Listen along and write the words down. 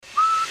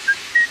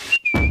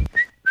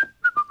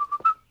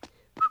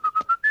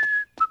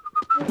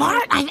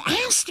Bart, I've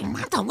asked you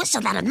not to whistle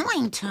that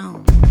annoying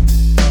tune.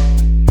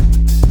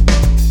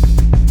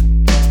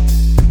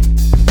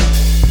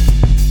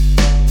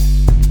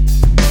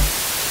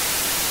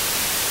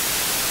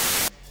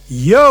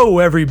 Yo,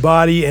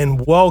 everybody,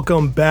 and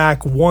welcome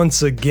back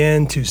once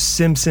again to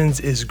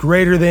Simpsons is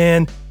Greater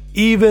Than,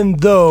 even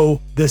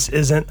though this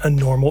isn't a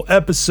normal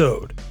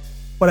episode.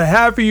 What I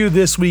have for you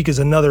this week is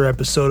another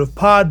episode of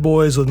Pod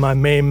Boys with my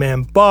main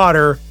man,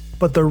 Botter,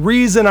 but the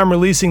reason I'm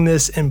releasing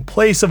this in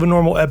place of a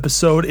normal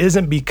episode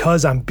isn't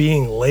because I'm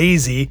being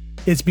lazy,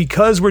 it's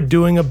because we're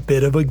doing a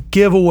bit of a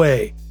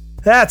giveaway.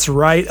 That's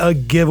right, a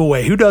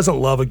giveaway. Who doesn't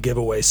love a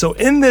giveaway? So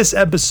in this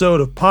episode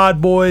of Pod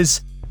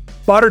Boys,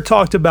 Botter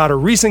talked about a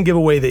recent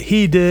giveaway that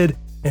he did,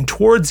 and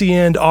towards the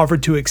end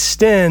offered to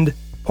extend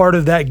part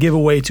of that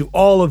giveaway to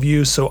all of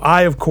you, so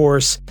I, of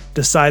course,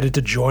 decided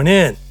to join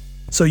in.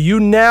 So you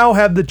now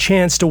have the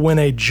chance to win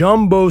a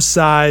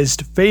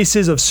jumbo-sized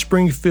Faces of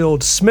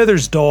Springfield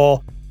Smithers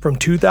doll from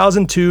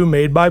 2002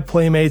 made by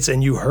Playmates,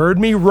 and you heard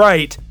me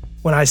right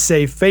when I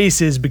say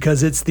Faces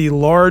because it's the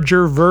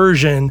larger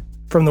version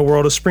from the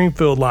World of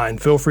Springfield line.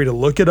 Feel free to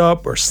look it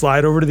up or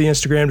slide over to the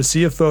Instagram to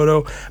see a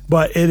photo,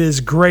 but it is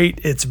great.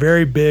 It's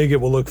very big.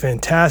 It will look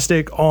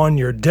fantastic on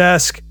your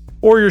desk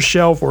or your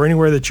shelf or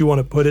anywhere that you want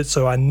to put it,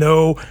 so I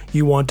know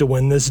you want to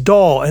win this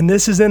doll. And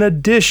this is in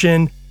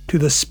addition to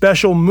the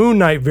special Moon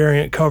Knight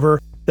variant cover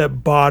that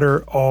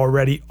Botter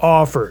already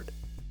offered.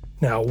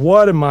 Now,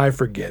 what am I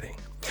forgetting?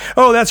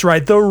 Oh, that's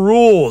right, the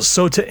rules.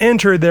 So to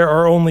enter, there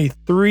are only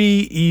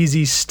 3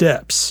 easy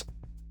steps.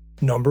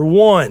 Number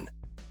 1,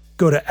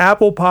 go to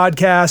Apple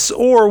Podcasts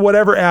or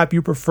whatever app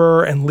you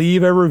prefer and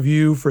leave a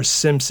review for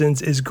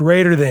Simpsons is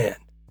Greater Than.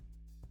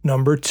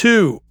 Number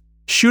 2,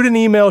 shoot an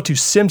email to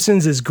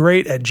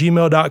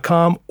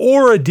simpsonsisgreat@gmail.com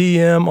or a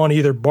DM on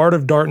either Bart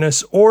of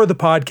Darkness or the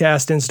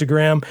podcast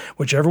Instagram,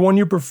 whichever one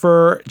you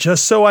prefer,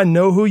 just so I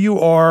know who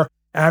you are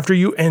after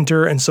you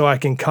enter and so I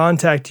can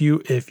contact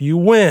you if you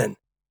win.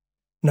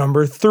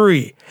 Number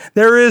 3,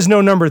 there is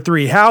no number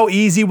 3. How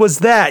easy was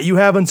that? You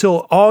have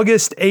until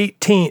August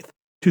 18th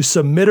to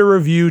submit a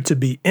review to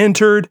be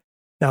entered.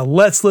 Now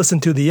let's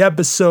listen to the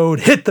episode.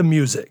 Hit the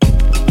music.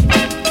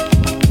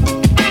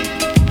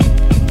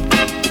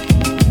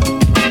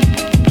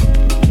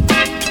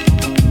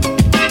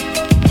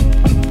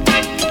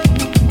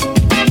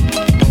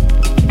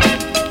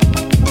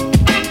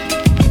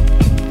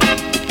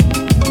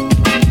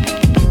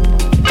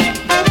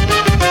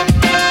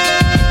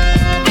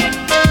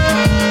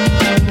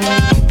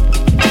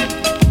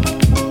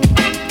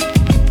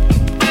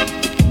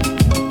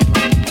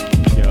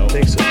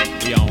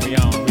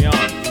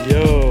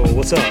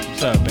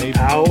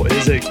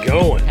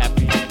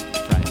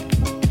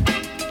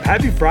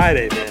 Happy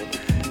Friday, man.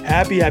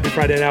 Happy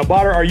Friday. Now,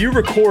 Botter, are you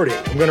recording?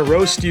 I'm going to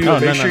roast you.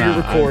 Make sure you're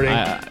recording.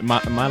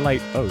 My light.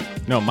 Oh,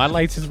 no, my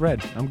lights is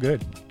red. I'm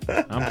good.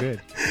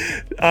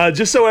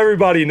 Just so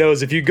everybody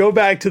knows, if you go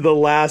back to the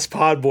last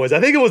Pod Boys, I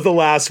think it was the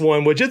last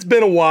one, which it's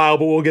been a while,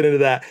 but we'll get into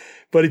that.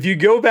 But if you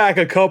go back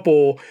a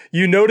couple,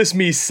 you notice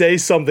me say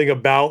something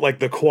about like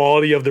the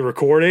quality of the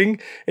recording,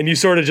 and you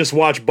sort of just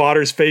watch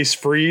Botter's face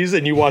freeze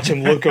and you watch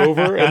him look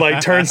over and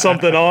like turn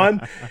something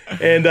on.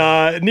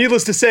 And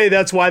needless to say,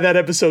 that's why that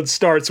episode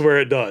starts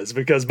where it does,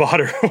 because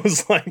Botter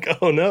was like,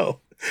 oh no,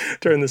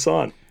 turn this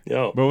on.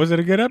 Yo. But was it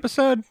a good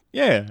episode?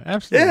 Yeah,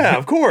 absolutely. Yeah,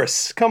 of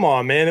course. Come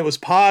on, man. It was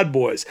Pod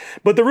Boys.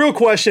 But the real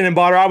question, and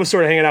Botter, I was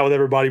sort of hanging out with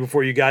everybody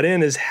before you got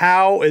in, is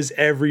how is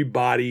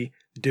everybody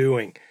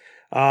doing?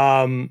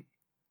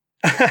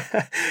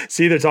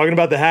 See, they're talking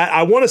about the hat.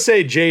 I want to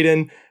say,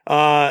 Jaden,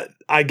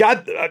 I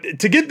got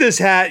to get this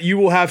hat, you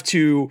will have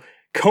to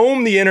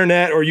comb the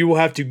internet or you will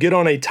have to get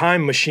on a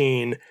time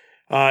machine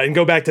and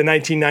go back to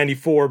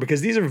 1994 because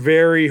these are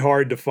very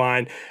hard to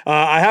find.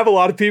 I have a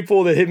lot of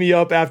people that hit me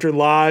up after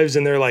lives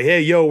and they're like,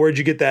 hey, yo, where'd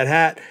you get that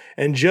hat?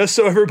 And just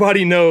so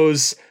everybody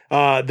knows,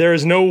 there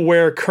is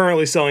nowhere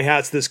currently selling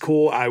hats this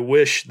cool. I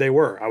wish they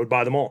were. I would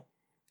buy them all.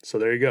 So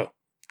there you go.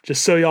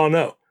 Just so y'all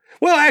know.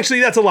 Well, actually,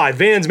 that's a lie.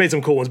 Vans made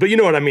some cool ones, but you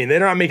know what I mean. They're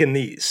not making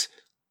these.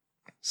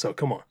 So,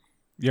 come on.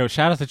 Yo,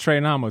 shout out to Trey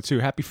Namo, too.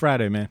 Happy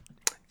Friday, man.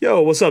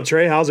 Yo, what's up,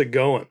 Trey? How's it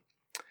going?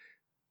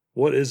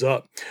 What is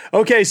up?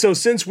 Okay, so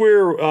since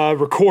we're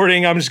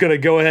recording, I'm just going to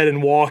go ahead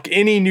and walk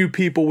any new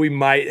people we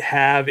might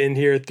have in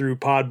here through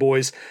Pod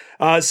Boys.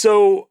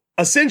 So,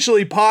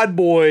 essentially, Pod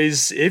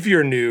Boys, if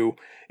you're new,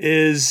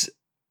 is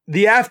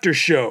the after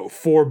show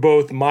for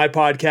both my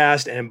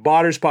podcast and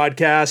Botter's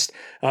podcast.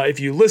 If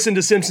you listen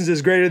to Simpsons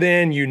is Greater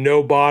Than, you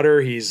know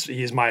Botter.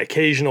 He's my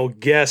occasional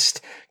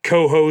guest,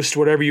 co-host,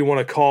 whatever you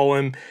want to call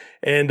him.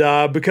 And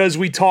because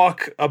we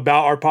talk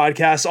about our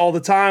podcast all the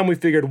time, we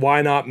figured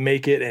why not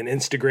make it an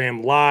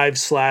Instagram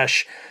live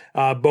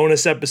 /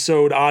 bonus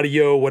episode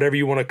audio, whatever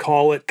you want to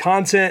call it,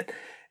 content.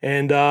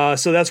 And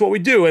so that's what we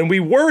do. And we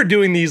were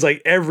doing these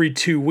like every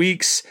 2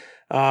 weeks.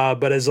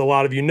 But as a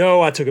lot of you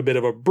know, I took a bit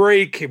of a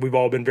break. We've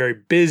all been very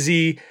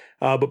busy.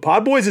 But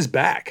Pod Boys is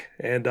back,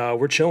 and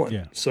we're chilling.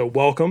 Yeah. So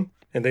welcome,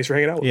 and thanks for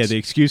hanging out with us. Yeah, the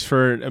excuse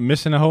for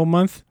missing a whole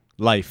month?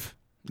 Life.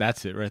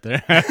 That's it right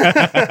there.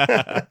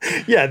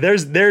 Yeah,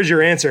 there's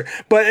your answer.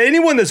 But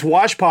anyone that's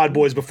watched Pod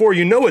Boys before,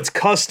 you know it's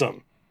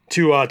custom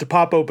to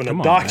pop open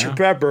a Dr.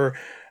 Pepper.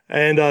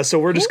 And so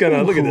we're just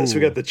gonna look at this.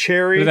 We got the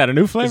cherry. Is that a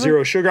new flavor?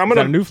 Zero sugar. Is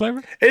that a new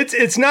flavor?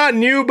 It's not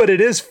new, but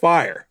it is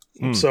fire.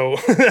 So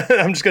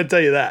I'm just gonna tell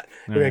you that.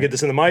 We're gonna get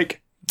this in the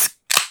mic.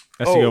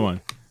 That's a good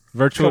one.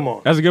 Virtual. Come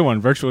on. That's a good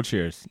one. Virtual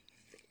cheers.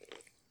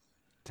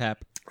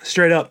 Tap.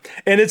 Straight up.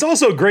 And it's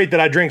also great that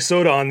I drink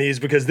soda on these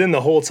because then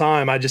the whole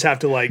time I just have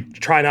to like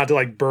try not to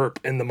like burp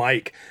in the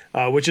mic,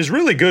 which is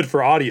really good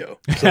for audio.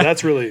 So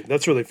that's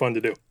really fun to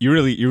do. You're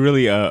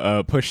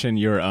really pushing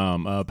your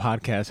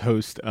podcast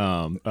host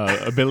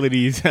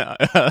abilities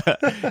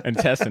and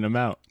testing them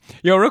out.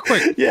 Yo, real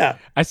quick. Yeah.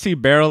 I see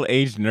Barrel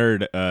Aged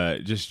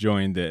Nerd just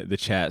joined the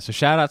chat. So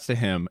shout outs to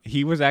him.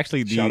 He was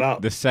actually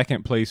the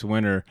second place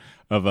winner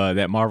of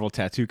that Marvel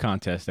tattoo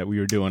contest that we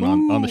were doing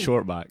on the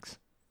short box.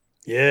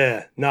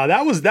 Yeah, no,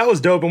 that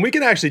was dope, and we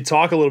can actually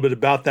talk a little bit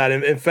about that.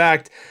 In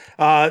fact,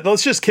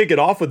 let's just kick it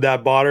off with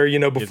that, Botter. You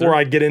know, before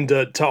I get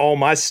into all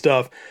my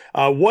stuff,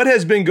 what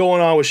has been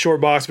going on with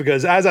Shortbox?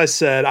 Because as I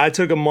said, I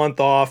took a month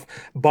off.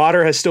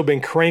 Botter has still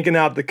been cranking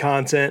out the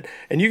content,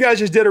 and you guys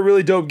just did a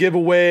really dope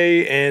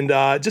giveaway, and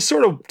just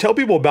sort of tell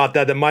people about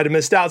that might have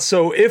missed out.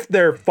 So if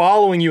they're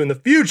following you in the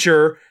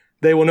future,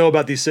 they will know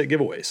about these sick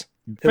giveaways.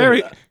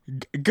 Very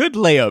good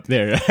layup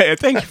there.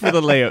 Thank you for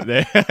the layup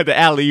there, the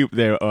alley oop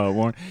there,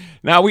 Warren.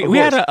 Now we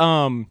had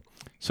a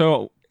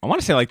so I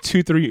want to say like this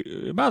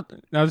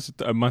is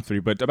a month 3,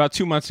 but about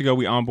 2 months ago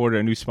we onboarded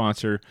a new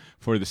sponsor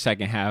for the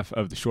second half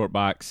of the short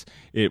box.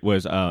 It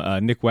was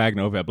Nick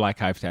Wagner over at Black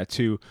Hive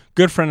Tattoo,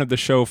 good friend of the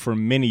show for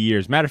many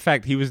years. Matter of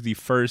fact, he was the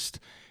first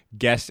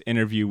guest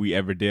interview we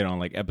ever did on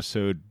like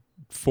episode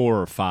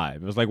 4 or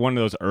 5. It was like one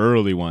of those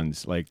early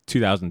ones, like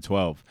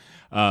 2012.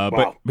 Wow.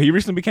 But he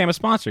recently became a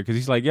sponsor because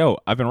he's like, yo,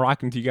 I've been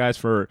rocking to you guys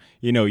for,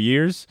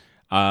 years.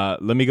 Let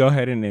me go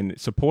ahead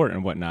and support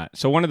and whatnot.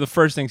 So one of the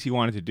first things he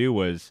wanted to do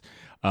was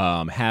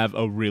have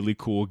a really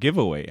cool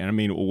giveaway. And I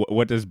mean,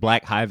 what does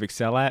Black Hive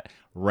excel at?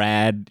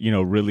 Rad,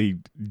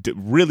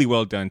 really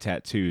well done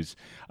tattoos,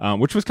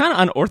 which was kind of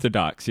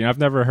unorthodox. I've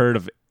never heard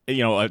of,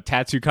 a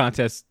tattoo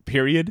contest,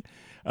 period.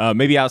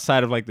 Maybe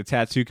outside of like the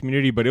tattoo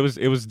community, but it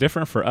was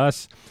different for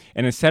us.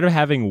 And instead of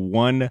having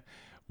one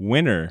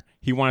winner,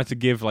 he wanted to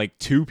give like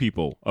 2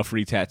 people a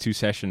free tattoo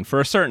session for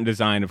a certain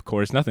design, of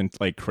course, nothing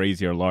like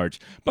crazy or large.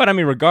 But I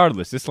mean,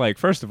 regardless, it's like,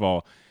 first of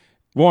all,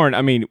 Warren,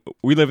 I mean,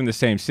 we live in the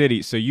same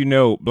city, so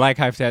Black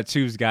Hive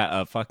Tattoos got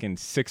a fucking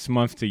 6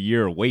 month to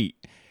year wait.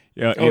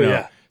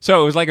 Yeah. So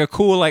it was like a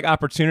cool like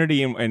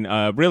opportunity,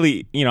 and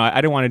really, I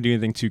didn't want to do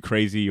anything too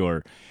crazy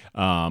or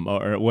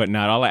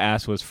whatnot. All I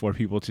asked was for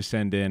people to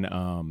send in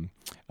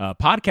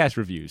podcast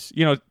reviews.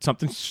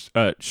 Something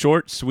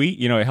short, sweet.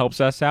 It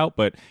helps us out,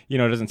 but it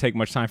doesn't take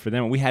much time for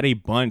them. And we had a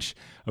bunch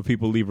of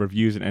people leave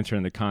reviews and enter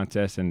in the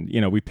contest, and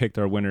we picked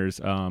our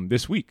winners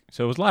this week.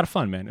 So it was a lot of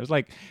fun, man. It was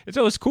like it's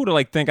always cool to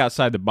like think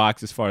outside the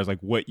box as far as like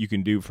what you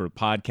can do for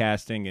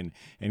podcasting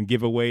and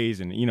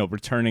giveaways and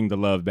returning the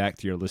love back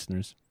to your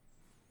listeners.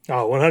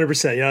 Oh,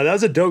 100%. That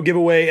was a dope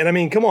giveaway. And I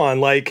mean, come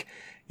on, like,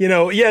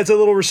 it's a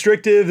little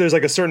restrictive. There's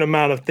like a certain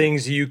amount of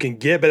things you can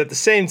get, but at the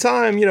same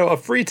time, a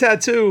free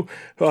tattoo,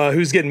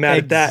 who's getting mad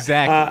at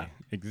that?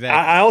 Exactly.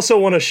 I also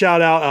want to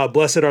shout out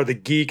Blessed Are the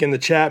Geek in the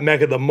chat,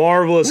 Mecca the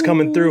Marvelous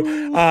coming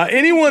through.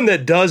 Anyone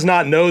that does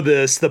not know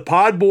this, the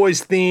Pod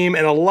Boys theme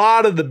and a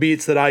lot of the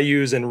beats that I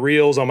use in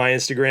Reels on my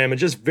Instagram and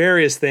just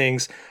various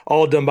things,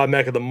 all done by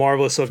Mecca the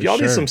Marvelous. So if y'all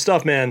need some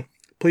stuff, man,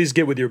 please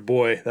get with your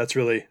boy. That's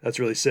really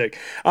sick.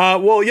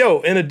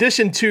 In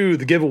addition to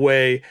the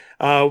giveaway,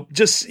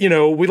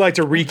 we like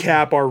to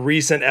recap our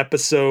recent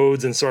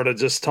episodes and sort of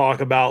just talk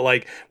about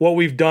like what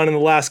we've done in the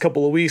last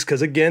couple of weeks.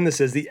 Cause again,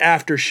 this is the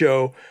after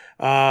show.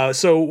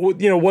 What's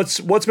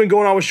been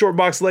going on with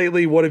Shortbox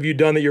lately? What have you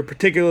done that you're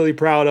particularly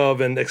proud of,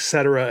 and et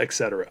cetera, et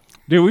cetera?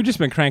 Dude, we've just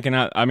been cranking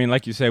out. I mean,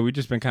 like you said, we've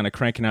just been kind of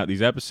cranking out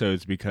these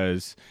episodes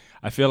because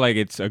I feel like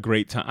it's a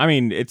great time. I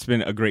mean, it's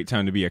been a great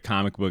time to be a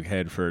comic book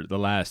head for the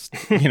last,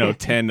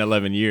 10,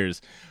 11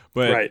 years.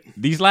 But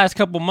these last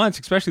couple months,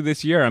 especially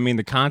this year, I mean,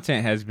 the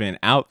content has been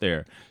out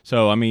there.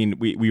 So, I mean,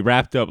 we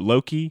wrapped up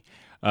Loki.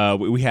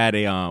 We had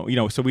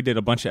so we did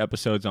a bunch of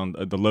episodes on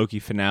the Loki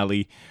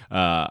finale.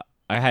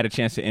 I had a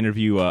chance to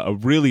interview a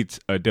really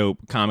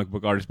dope comic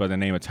book artist by the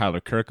name of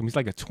Tyler Kirkham. He's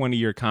like a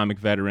 20-year comic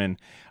veteran.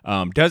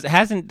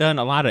 Hasn't done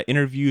a lot of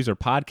interviews or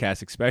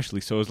podcasts,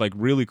 especially. So it was like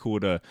really cool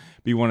to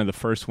be one of the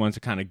first ones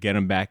to kind of get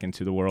him back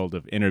into the world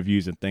of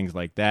interviews and things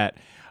like that.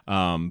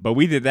 But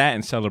we did that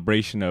in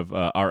celebration of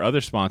our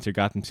other sponsor,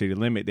 Gotham City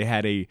Limit. They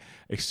had a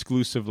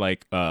exclusive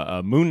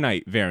a Moon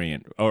Knight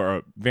variant or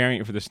a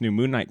variant for this new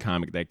Moon Knight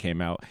comic that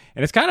came out,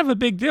 and it's kind of a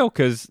big deal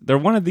because they're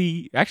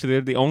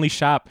they're the only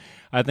shop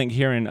I think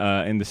here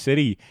in the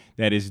city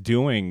that is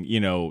doing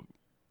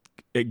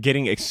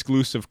getting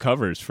exclusive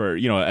covers for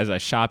as a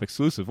shop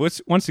exclusive.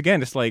 Once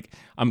again, it's like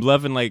I'm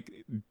loving like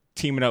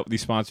teaming up with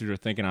these sponsors who are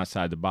thinking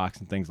outside the box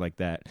and things like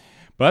that.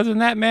 But other than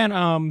that,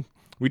 man,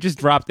 we just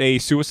dropped a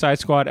Suicide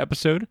Squad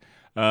episode.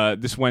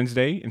 this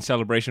Wednesday in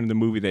celebration of the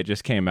movie that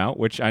just came out,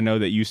 which I know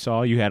that you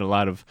saw. You had a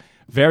lot of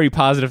very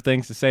positive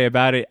things to say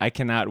about it. I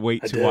cannot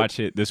wait to watch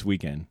it this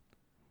weekend.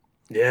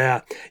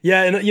 Yeah.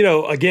 And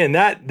again,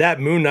 that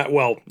Moon Knight,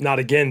 well, not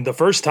again, the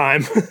first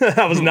time,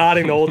 I was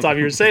nodding the whole time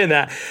you were saying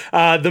that.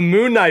 The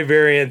Moon Knight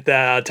variant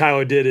that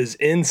Tyler did is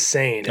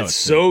insane. It's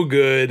so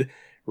good.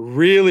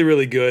 Really,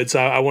 really good. So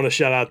I want to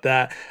shout out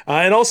that.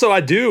 And also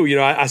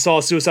I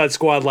saw Suicide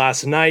Squad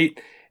last night,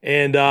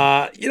 and,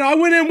 I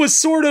went in with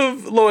sort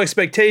of low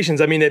expectations.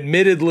 I mean,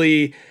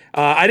 admittedly,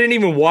 I didn't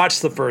even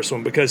watch the first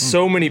one because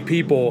so many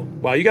people,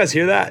 wow, you guys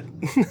hear that?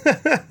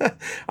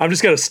 I'm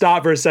just going to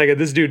stop for a second.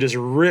 This dude just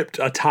ripped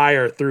a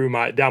tire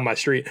down my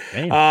street.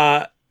 So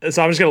I'm just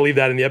going to leave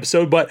that in the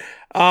episode. But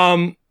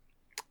I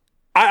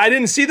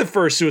didn't see the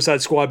first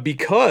Suicide Squad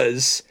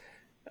because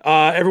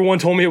everyone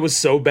told me it was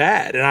so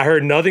bad. And I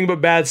heard nothing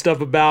but bad stuff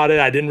about it.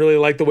 I didn't really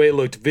like the way it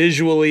looked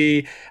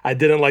visually. I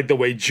didn't like the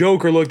way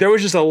Joker looked. There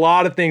was just a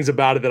lot of things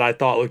about it that I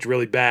thought looked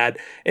really bad.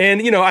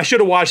 And, I should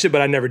have watched it,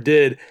 but I never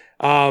did.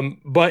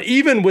 But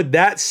even with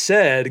that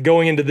said,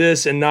 going into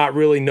this and not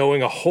really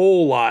knowing a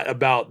whole lot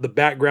about the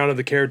background of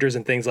the characters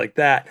and things like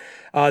that,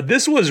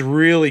 this was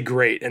really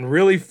great and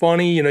really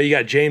funny. You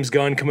got James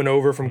Gunn coming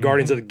over from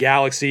Guardians of the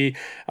Galaxy,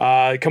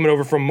 coming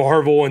over from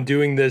Marvel and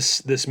doing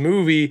this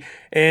movie.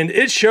 And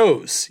it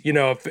shows,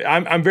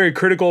 I'm very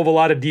critical of a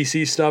lot of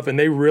DC stuff, and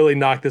they really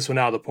knocked this one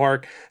out of the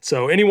park.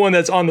 So anyone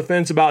that's on the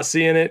fence about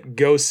seeing it,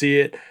 go see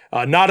it.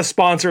 Not a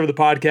sponsor of the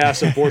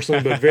podcast,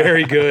 unfortunately, but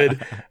very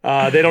good.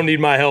 They don't need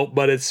my help,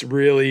 but it's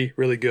really,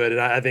 really good. And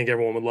I think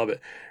everyone would love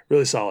it.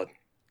 Really solid.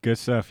 Good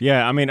stuff.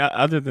 Yeah. I mean,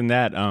 other than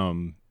that,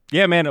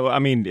 yeah, man, I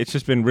mean, it's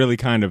just been really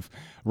kind of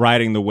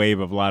riding the wave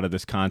of a lot of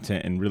this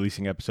content and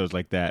releasing episodes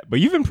like that. But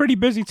you've been pretty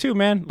busy too,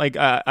 man. Like,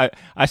 I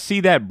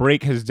see that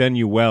break has done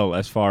you well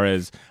as far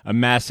as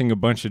amassing a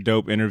bunch of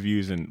dope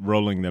interviews and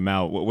rolling them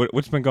out.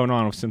 What's been going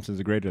on with Simpsons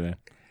Are Greater Than?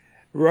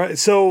 Right.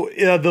 So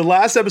the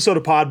last episode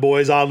of Pod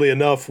Boys, oddly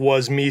enough,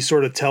 was me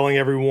sort of telling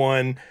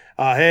everyone,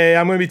 hey,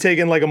 I'm going to be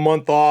taking like a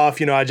month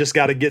off. I just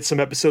got to get some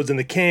episodes in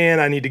the can.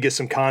 I need to get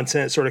some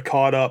content sort of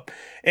caught up.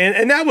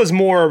 And that was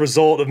more a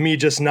result of me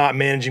just not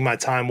managing my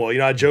time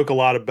well. I joke a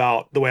lot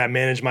about the way I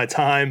manage my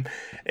time.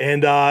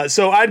 And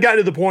so I'd gotten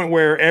to the point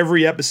where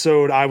every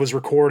episode I was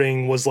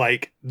recording was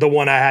like the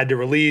one I had to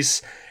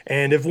release.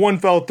 And if one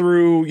fell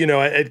through,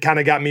 it kind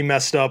of got me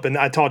messed up. And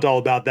I talked all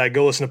about that.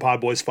 Go listen to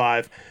Pod Boys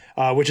 5.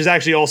 Which is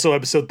actually also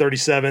episode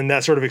 37.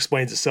 That sort of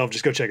explains itself.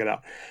 Just go check it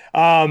out.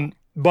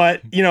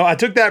 But, I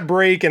took that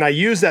break and I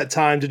used that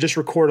time to just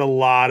record a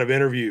lot of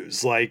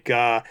interviews. Like,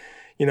 I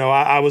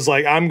was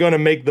like, I'm going to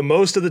make the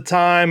most of the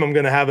time. I'm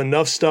going to have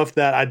enough stuff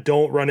that I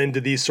don't run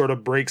into these sort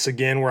of breaks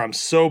again where I'm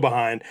so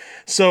behind.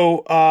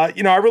 So,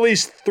 I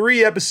released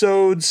 3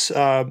 episodes,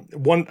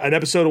 an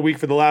episode a week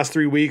for the last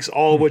 3 weeks,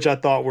 all of which I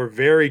thought were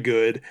very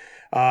good.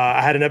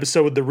 I had an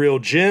episode with The Real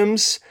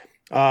Gyms,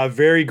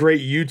 very great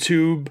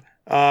YouTube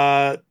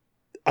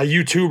a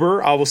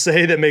YouTuber, I will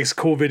say, that makes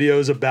cool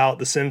videos about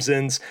The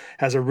Simpsons,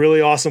 has a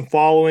really awesome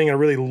following and a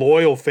really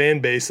loyal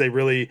fan base. They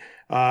really,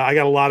 I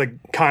got a lot of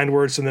kind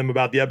words from them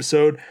about the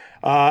episode.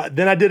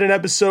 Then I did an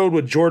episode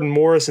with Jordan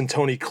Morris and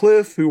Tony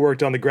Cliff, who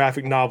worked on the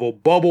graphic novel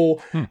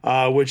Bubble,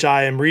 which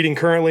I am reading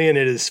currently, and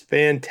it is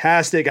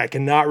fantastic. I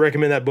cannot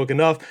recommend that book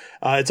enough.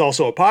 It's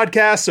also a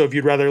podcast, so if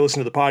you'd rather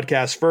listen to the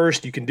podcast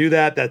first, you can do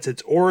that. That's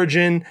its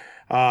origin.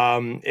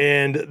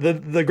 And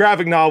the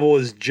graphic novel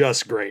is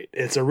just great.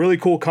 It's a really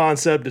cool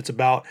concept. It's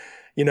about,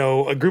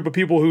 a group of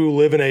people who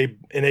live in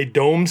a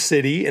domed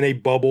city, in a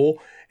bubble,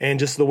 and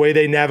just the way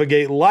they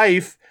navigate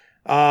life,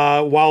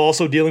 while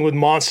also dealing with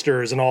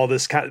monsters and all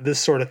this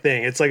sort of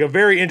thing. It's like a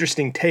very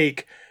interesting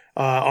take,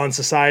 on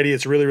society.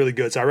 It's really, really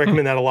good. So I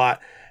recommend that a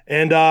lot.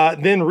 And,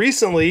 then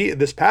recently,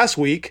 this past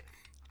week,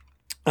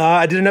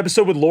 I did an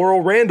episode with Laurel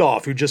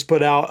Randolph, who just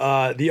put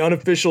out the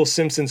unofficial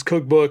Simpsons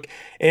cookbook.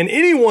 And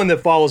anyone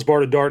that follows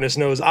Bart of Darkness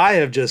knows I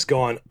have just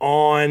gone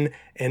on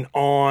and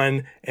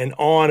on and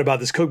on about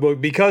this cookbook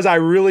because I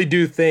really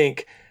do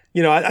think,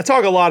 I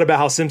talk a lot about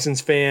how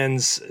Simpsons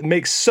fans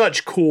make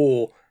such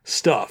cool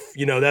stuff.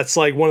 That's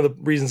like one of the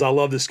reasons I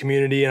love this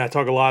community, and I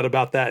talk a lot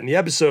about that in the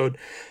episode.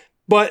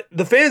 But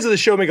the fans of the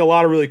show make a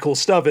lot of really cool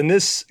stuff, and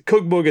this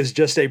cookbook is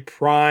just a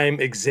prime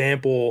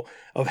example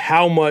of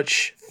how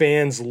much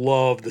fans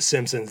love The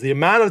Simpsons. The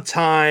amount of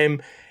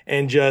time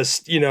and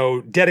just,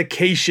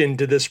 dedication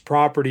to this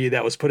property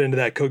that was put into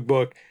that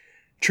cookbook,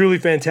 truly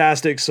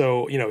fantastic.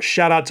 So,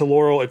 shout out to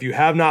Laurel. If you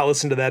have not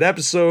listened to that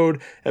episode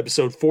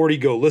 40,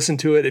 go listen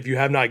to it. If you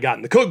have not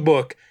gotten the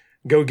cookbook,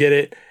 go get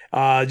it.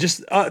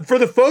 Just for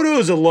the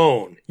photos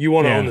alone, you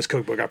want to own this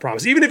cookbook, I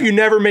promise. Even if you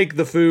never make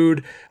the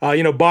food,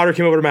 Botter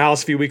came over to my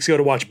house a few weeks ago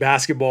to watch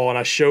basketball, and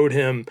I showed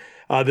him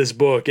this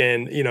book,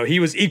 and he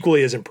was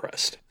equally as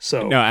impressed.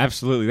 So no,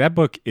 absolutely, that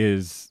book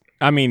is.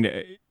 I mean,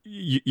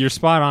 you're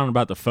spot on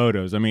about the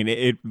photos. I mean,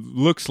 it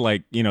looks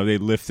like they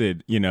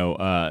lifted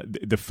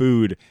the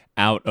food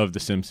out of The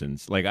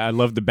Simpsons. Like, I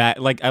love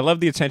I love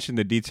the attention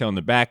to detail in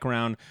the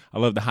background. I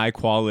love the high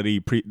quality.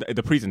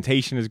 The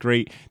presentation is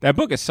great. That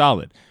book is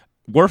solid.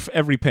 worth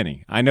every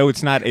penny. I know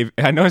it's not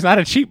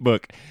a cheap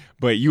book,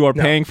 but you are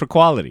paying for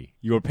quality.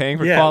 You are paying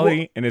for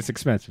quality, and it's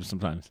expensive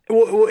sometimes.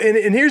 Well,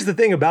 and here's the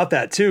thing about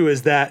that too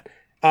is that,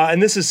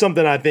 and this is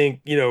something I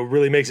think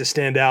really makes it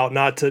stand out.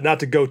 Not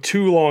to go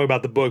too long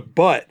about the book,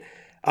 but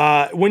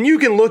when you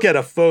can look at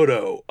a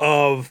photo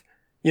of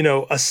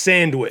a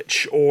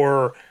sandwich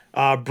or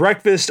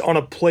breakfast on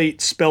a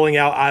plate spelling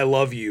out "I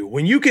love you,"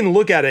 when you can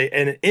look at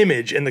an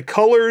image and the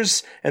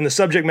colors and the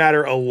subject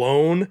matter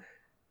alone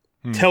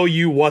tell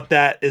you what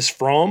that is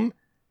from,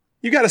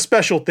 you got a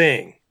special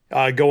thing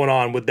going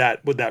on with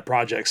that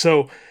project.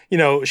 So,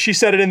 she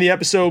said it in the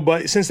episode,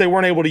 but since they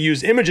weren't able to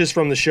use images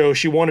from the show,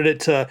 she wanted it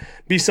to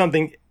be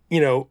something,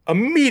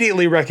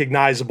 immediately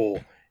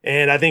recognizable.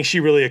 And I think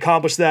she really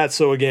accomplished that.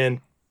 So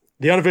again,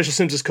 the Unofficial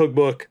Simpsons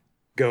Cookbook,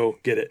 go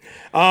get it.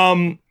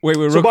 Wait,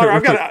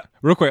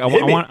 real quick.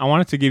 I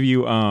wanted to give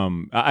you,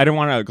 I don't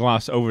want to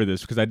gloss over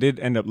this because I did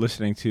end up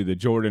listening to the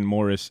Jordan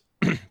Morris,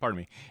 pardon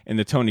me, and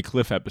the Tony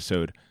Cliff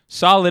episode.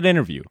 Solid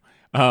interview.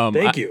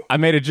 Thank you. I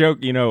made a joke,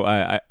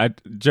 I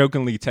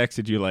jokingly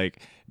texted you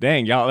like,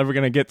 dang, y'all ever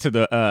going to get to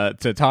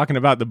to talking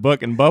about the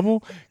book and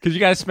Bubble? Because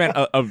you guys spent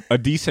a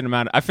decent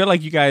amount. I feel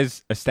like you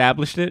guys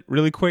established it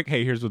really quick.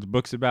 Hey, here's what the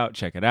book's about.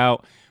 Check it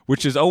out.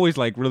 Which is always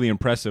like really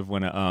impressive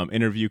when an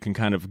interview can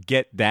kind of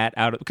get that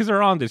out of, because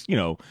they're on this,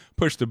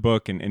 push the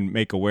book and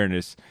make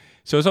awareness.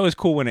 So it's always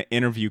cool when an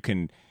interview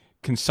can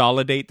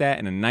consolidate that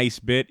in a nice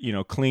bit,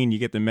 clean, you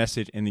get the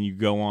message, and then you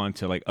go on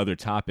to like other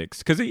topics.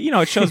 Because,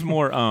 it shows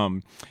more,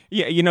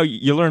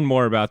 you learn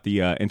more about the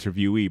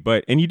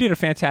interviewee. And you did a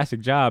fantastic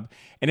job.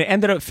 And it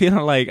ended up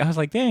feeling like, I was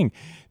like, dang,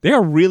 they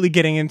are really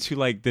getting into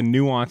like the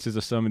nuances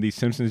of some of these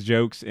Simpsons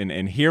jokes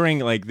and hearing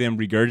like them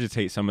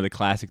regurgitate some of the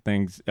classic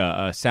things,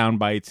 sound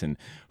bites and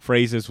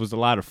phrases was a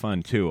lot of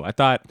fun too. I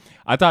thought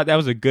that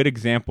was a good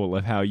example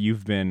of how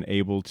you've been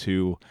able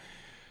to,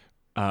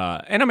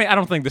 and I mean, I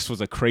don't think this was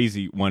a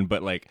crazy one,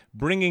 but like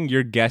bringing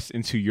your guests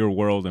into your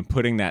world and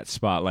putting that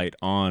spotlight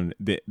on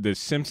the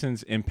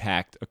Simpsons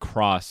impact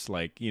across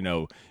like,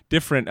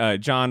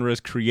 different genres,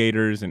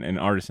 creators and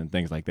artists and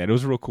things like that. It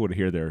was real cool to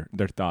hear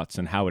their thoughts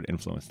and how it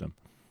influenced them.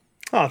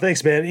 Oh,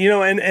 thanks, man.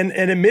 And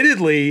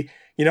admittedly,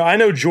 I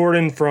know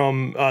Jordan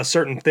from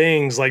certain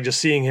things, like just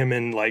seeing him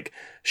in like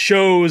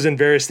shows and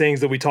various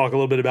things that we talk a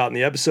little bit about in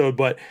the episode.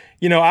 But,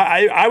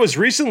 I was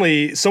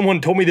recently,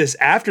 someone told me this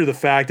after the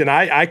fact, and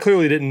I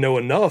clearly didn't know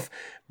enough,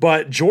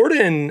 but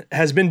Jordan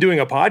has been doing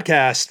a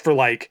podcast for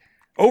like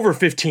over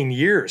 15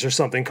 years or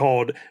something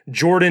called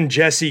Jordan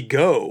Jesse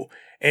Go.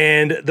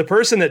 And the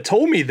person that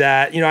told me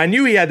that, I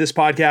knew he had this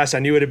podcast. I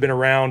knew it had been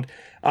around.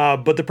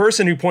 But the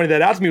person who pointed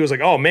that out to me was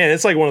like, oh man,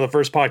 it's like one of the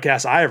first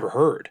podcasts I ever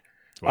heard.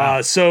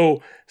 Wow.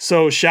 So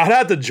shout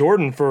out to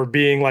Jordan for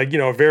being like,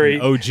 a very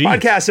OG.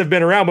 Podcasts have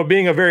been around, but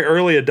being a very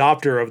early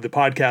adopter of the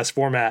podcast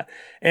format.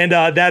 And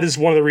that is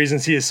one of the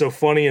reasons he is so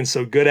funny and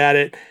so good at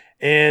it.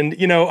 And,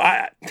 he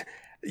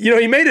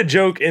made a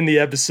joke in the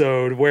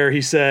episode where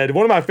he said,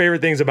 one of my favorite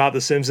things about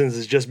The Simpsons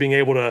is just being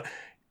able to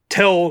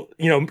tell,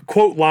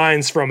 quote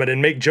lines from it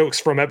and make jokes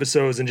from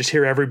episodes and just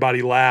hear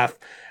everybody laugh.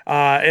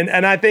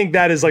 And I think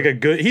that is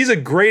like he's a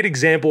great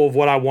example of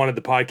what I wanted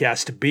the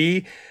podcast to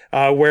be,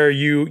 where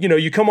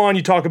you come on,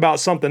 you talk about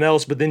something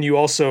else, but then you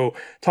also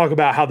talk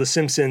about how The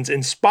Simpsons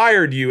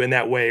inspired you in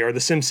that way, or The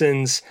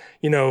Simpsons,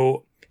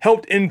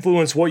 helped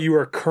influence what you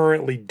are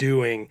currently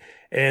doing.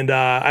 And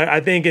I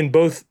think in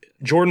both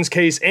Jordan's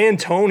case and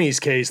Tony's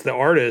case, the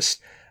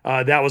artist,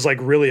 that was like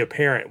really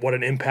apparent what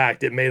an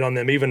impact it made on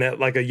them, even at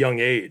like a young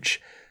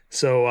age.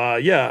 So,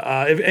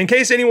 if, in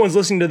case anyone's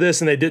listening to this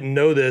and they didn't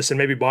know this, and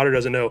maybe Botter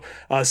doesn't know,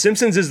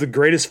 Simpsons is the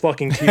greatest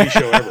fucking TV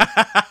show ever.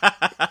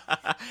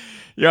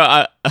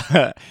 Yeah,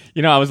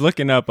 I was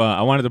looking up,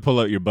 I wanted to pull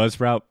out your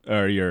Buzzsprout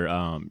or your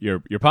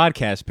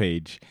podcast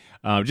page,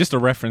 just to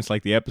reference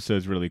like the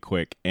episodes really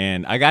quick.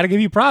 And I got to give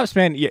you props,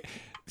 man. Yeah,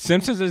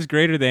 Simpsons is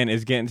greater than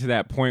is getting to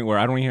that point where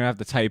I don't even have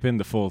to type in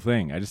the full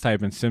thing. I just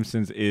type in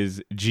Simpsons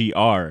is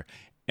GR.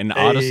 And the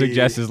auto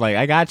suggest is like,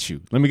 I got you.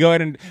 Let me go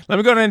ahead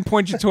and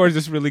point you towards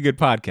this really good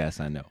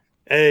podcast I know.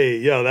 Hey,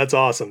 yo, that's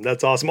awesome.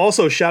 That's awesome.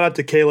 Also, shout out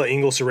to Kayla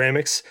Engel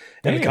Ceramics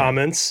in the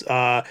comments.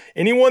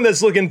 Anyone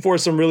that's looking for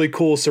some really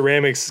cool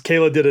ceramics,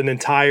 Kayla did an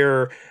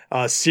entire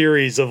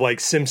series of like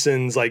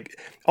Simpsons, like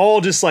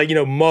all just like,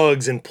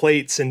 mugs and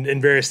plates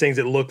and various things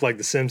that look like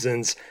the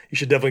Simpsons. You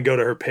should definitely go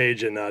to her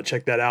page and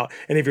check that out.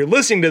 And if you're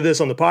listening to this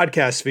on the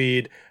podcast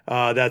feed,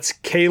 that's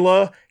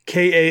Kayla,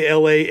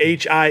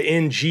 KALAHINGLE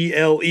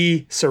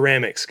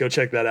Ceramics. Go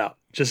check that out.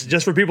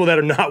 Just for people that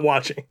are not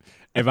watching.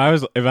 If I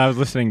was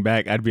listening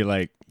back, I'd be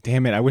like,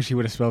 damn it, I wish he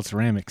would have spelled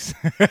ceramics.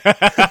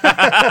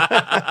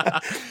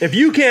 If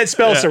you can't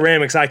spell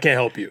ceramics, I can't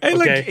help you. Hey,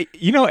 okay?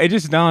 Look, it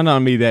just dawned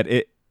on me that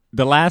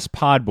the last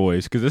Pod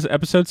Boys, because this is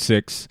episode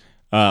 6,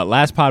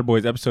 last Pod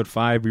Boys, episode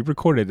 5, we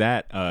recorded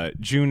that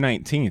June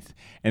 19th.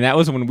 And that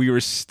was when we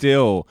were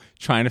still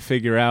trying to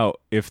figure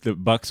out if the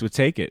Bucks would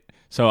take it.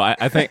 So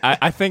I think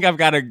I've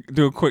got to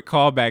do a quick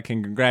callback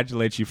and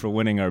congratulate you for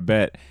winning our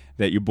bet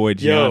that your boy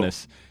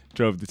Giannis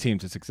drove the team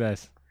to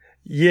success.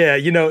 Yeah,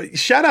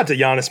 shout out to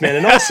Giannis, man.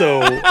 And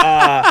also,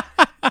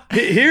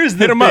 here's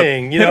the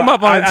thing. Hit him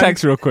up on a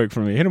text real quick for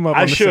me. Hit him up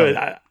on the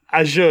side.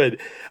 I should.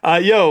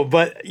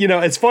 But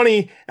it's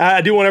funny.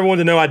 I do want everyone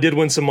to know I did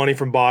win some money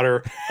from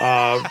Botter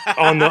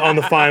on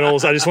the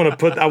finals. I want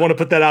to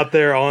put that out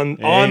there on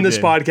this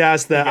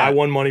podcast that I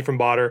won money from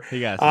Botter.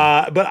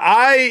 But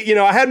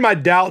I had my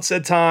doubts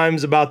at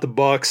times about the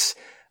Bucks.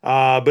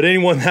 But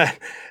anyone that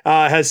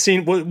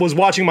was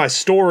watching my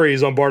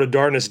stories on Bart of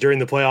Darkness during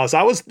the playoffs,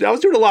 I was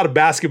doing a lot of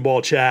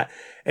basketball chat.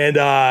 And,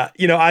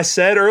 I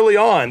said early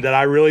on that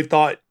I really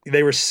thought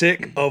they were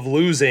sick of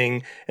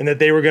losing and that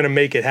they were going to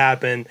make it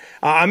happen.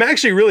 I'm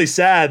actually really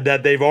sad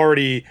that they've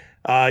already,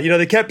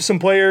 they kept some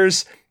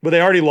players, but they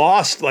already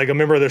lost like a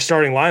member of their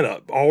starting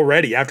lineup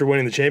already after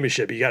winning the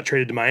championship. He got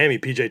traded to Miami,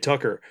 PJ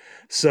Tucker.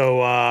 So,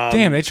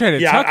 damn, they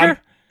traded Tucker?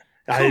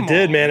 I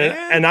did, man.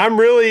 And I'm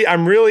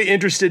really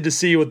interested to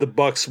see what the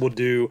Bucks will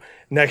do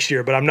next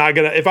year. But I'm not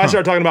gonna. If I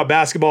start talking about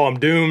basketball, I'm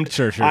doomed.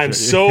 Sure. I'm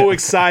so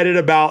excited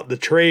about the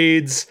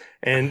trades,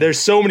 and there's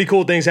so many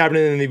cool things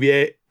happening in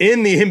the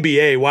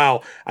NBA.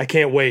 Wow, I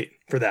can't wait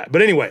for that.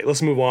 But anyway,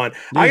 let's move on.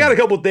 Yeah. I got a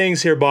couple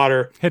things here,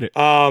 Botter. Hit it.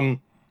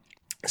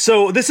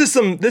 So this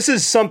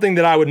is something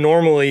that I would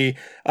normally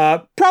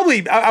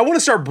probably I want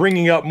to start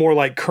bringing up more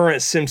like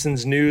current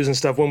Simpsons news and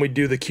stuff when we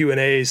do the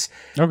Q&As.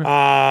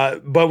 Okay.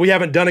 But we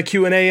haven't done a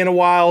Q&A in a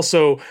while,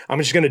 so I'm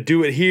just going to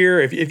do it here.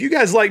 If you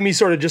guys like me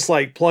sort of just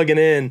like plugging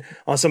in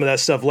on some of that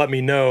stuff, let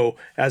me know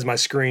as my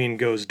screen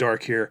goes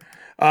dark here.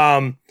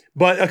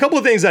 But a couple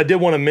of things I did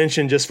want to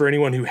mention just for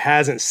anyone who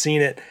hasn't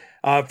seen it.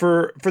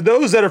 For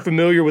those that are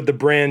familiar with the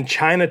brand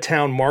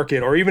Chinatown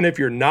Market, or even if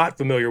you're not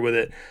familiar with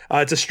it,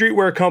 it's a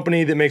streetwear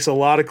company that makes a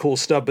lot of cool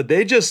stuff, but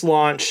they just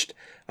launched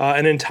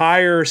an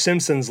entire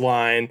Simpsons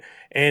line,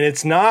 and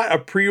it's not a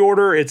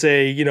pre-order. It's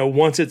a,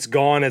 once it's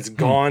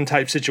gone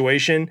type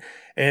situation.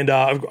 And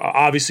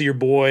obviously your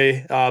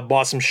boy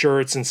bought some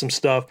shirts and some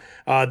stuff.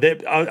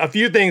 A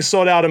few things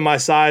sold out in my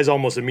size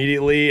almost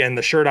immediately, and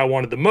the shirt I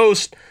wanted the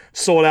most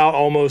sold out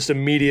almost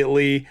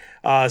immediately.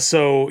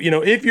 So,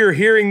 if you're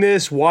hearing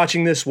this,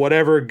 watching this,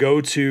 whatever,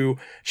 go to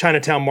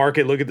Chinatown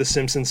Market, look at the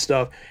Simpsons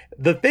stuff.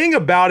 The thing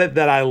about it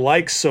that I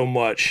like so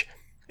much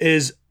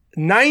is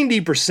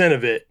 90%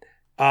 of it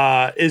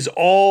is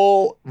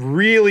all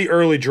really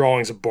early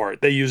drawings of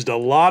Bart. They used a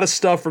lot of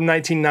stuff from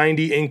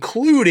 1990,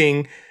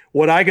 including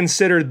what I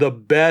consider the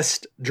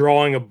best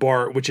drawing of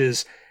Bart, which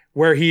is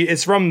where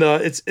it's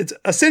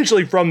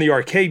essentially from the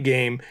arcade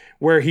game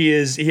where he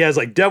has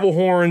like devil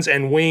horns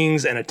and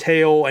wings and a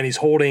tail, and he's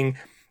holding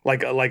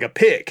like a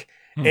pick.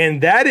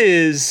 And that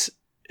is,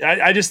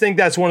 I just think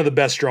that's one of the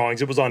best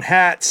drawings. It was on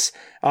hats.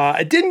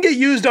 It didn't get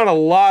used on a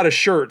lot of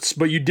shirts,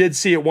 but you did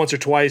see it once or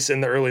twice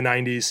in the early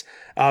 90s.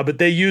 But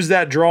they used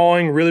that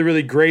drawing really,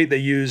 really great. They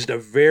used a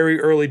very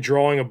early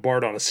drawing of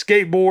Bart on a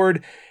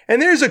skateboard.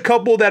 And there's a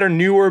couple that are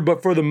newer,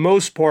 but for the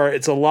most part,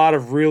 it's a lot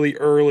of really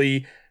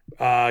early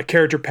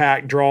character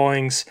pack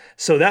drawings.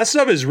 So that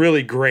stuff is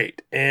really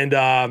great. And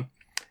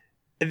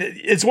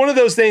it's one of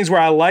those things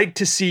where I like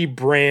to see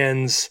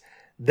brands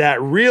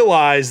that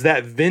realize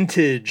that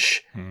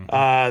vintage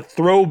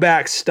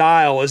throwback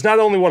style is not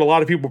only what a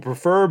lot of people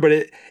prefer, but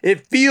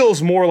it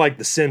feels more like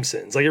The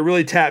Simpsons. Like it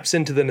really taps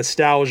into the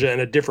nostalgia in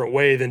a different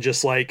way than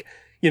just like,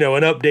 an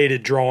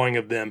updated drawing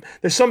of them.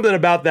 There's something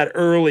about that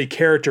early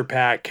character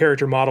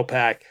model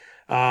pack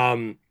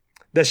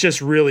that's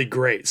just really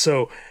great.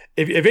 So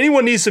if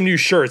anyone needs some new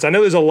shirts, I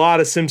know there's a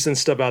lot of Simpsons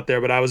stuff out there,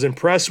 but I was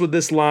impressed with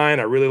this line.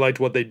 I really liked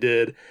what they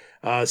did.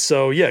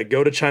 So yeah,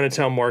 go to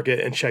Chinatown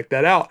Market and check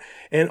that out.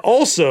 And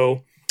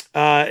also,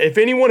 if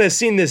anyone has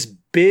seen this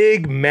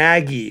big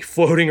Maggie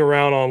floating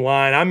around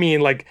online, I mean,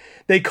 like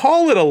they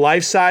call it a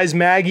life-size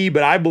Maggie,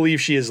 but I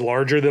believe she is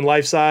larger than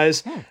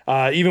life-size.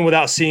 Even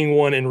without seeing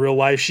one in real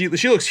life, she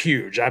looks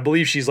huge. I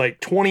believe she's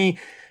like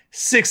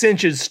 26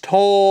 inches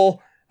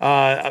tall.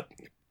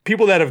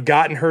 People that have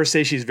gotten her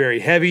say she's very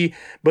heavy,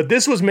 but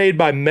this was made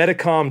by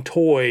Medicom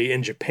Toy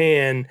in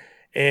Japan,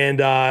 and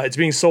it's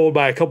being sold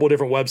by a couple of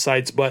different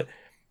websites. But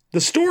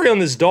the story on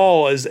this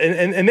doll is,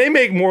 and they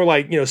make more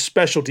like,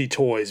 specialty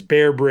toys,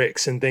 Bear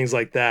Bricks and things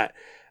like that.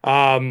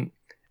 And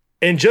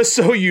just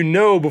so you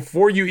know,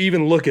 before you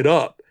even look it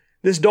up,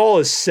 this doll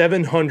is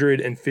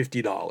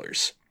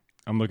 $750.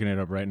 I'm looking it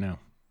up right now.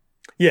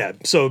 Yeah,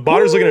 so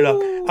Botter's looking it up.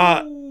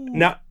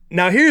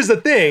 Now here's the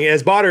thing: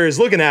 as Botter is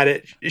looking at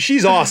it,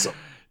 she's awesome.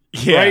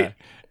 Yeah.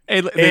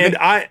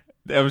 Right?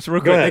 That was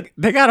real quick.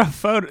 They got a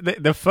photo.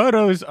 The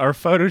photos are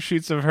photo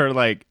shoots of her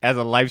like as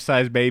a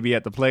life-size baby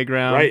at the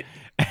playground, right?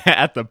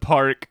 At the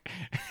park,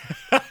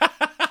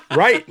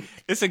 right?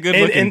 It's a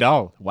good-looking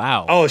doll.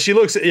 Wow. Oh, she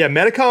looks. Yeah,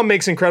 Medicom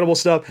makes incredible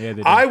stuff. Yeah,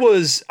 they do.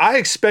 I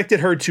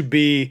expected her to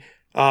be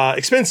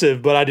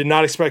expensive, but I did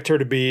not expect her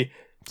to be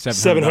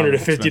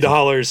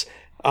 $750.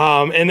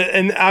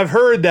 And I've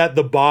heard that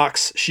the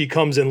box she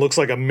comes in looks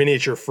like a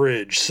miniature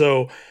fridge.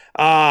 So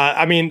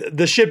I mean,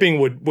 the shipping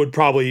would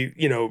probably,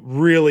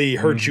 really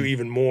hurt you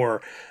even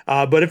more.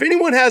 But if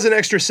anyone has an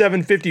extra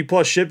 $7.50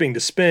 plus shipping to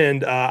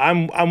spend,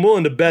 I'm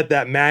willing to bet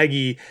that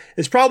Maggie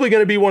is probably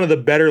going to be one of the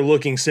better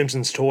looking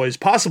Simpsons toys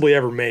possibly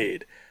ever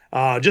made.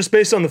 Just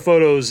based on the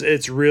photos,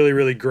 it's really,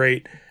 really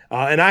great.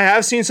 And I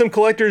have seen some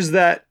collectors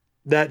that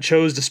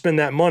chose to spend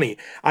that money.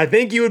 I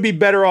think you would be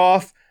better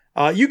off.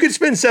 You could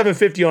spend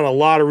 $7.50 on a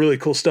lot of really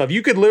cool stuff.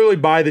 You could literally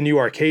buy the new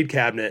arcade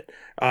cabinet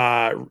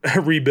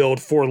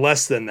rebuild for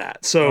less than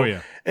that. So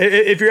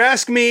if you're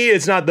asking me,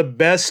 it's not the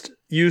best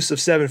use of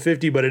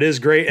 $7.50, but it is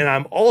great. And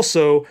I'm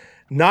also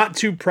not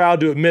too proud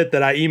to admit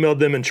that I emailed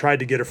them and tried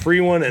to get a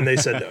free one, and they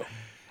said no.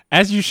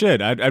 As you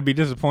should. I'd be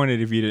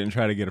disappointed if you didn't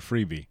try to get a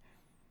freebie.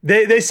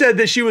 They said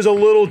that she was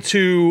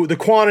the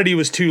quantity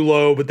was too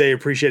low, but they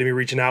appreciated me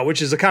reaching out,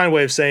 which is a kind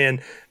way of saying,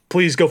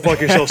 please go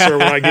fuck yourself, sir,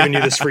 we're not giving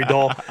you this free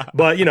doll.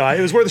 But,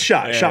 it was worth a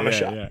shot. Shot my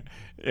shot.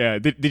 Yeah.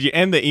 Did you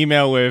end the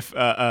email with,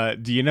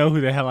 do you know who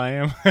the hell I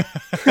am?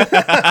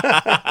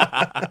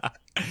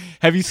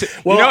 Have you seen?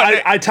 Well,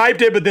 I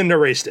typed it, but then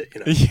erased it.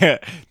 Yeah.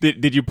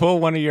 Did you pull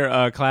one of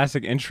your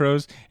classic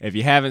intros? If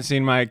you haven't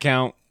seen my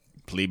account,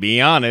 please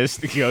be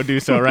honest. Go do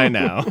so right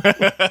now.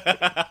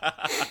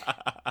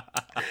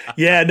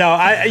 Yeah, no,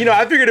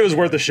 I figured it was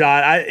worth a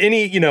shot.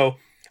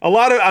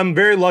 I'm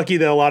very lucky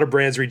that a lot of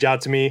brands reach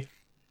out to me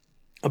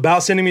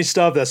about sending me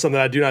stuff. That's something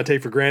I do not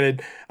take for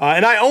granted.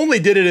 And I only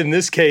did it in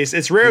this case.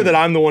 It's rare that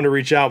I'm the one to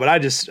reach out, but I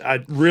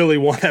really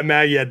want that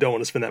Maggie. I don't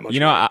want to spend that much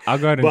money. I'll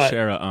go ahead and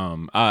share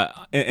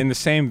in the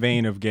same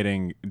vein of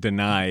getting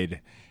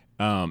denied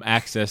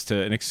access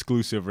to an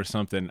exclusive or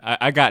something.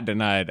 I got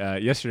denied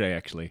yesterday,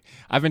 actually.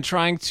 I've been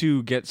trying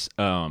to get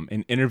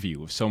an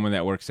interview with someone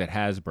that works at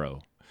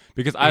Hasbro,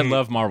 because I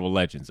love Marvel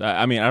Legends.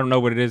 I mean, I don't know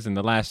what it is in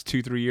the last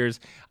 2-3 years.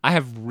 I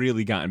have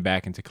really gotten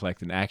back into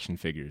collecting action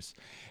figures.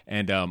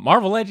 And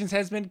Marvel Legends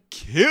has been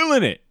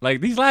killing it.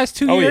 Like, these last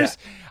 2 years,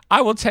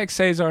 I will text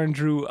Cesar and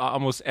Drew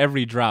almost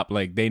every drop.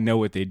 Like, they know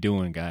what they're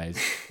doing, guys.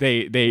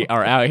 They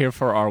are out here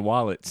for our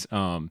wallets.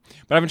 But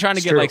I've been trying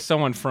to get, like,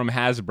 someone from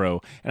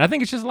Hasbro. And I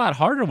think it's just a lot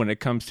harder when it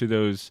comes to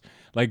those,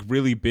 like,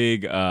 really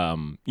big,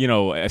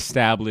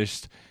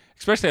 established,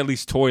 especially at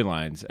least toy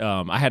lines.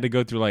 I had to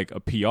go through like a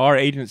PR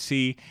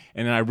agency,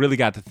 and then I really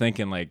got to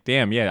thinking like,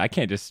 damn, I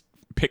can't just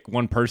pick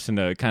one person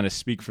to kind of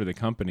speak for the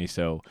company.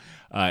 So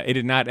it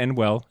did not end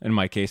well. In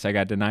my case, I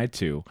got denied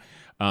too.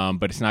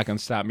 But it's not going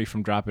to stop me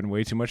from dropping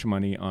way too much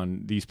money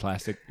on these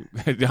plastic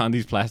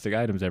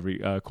items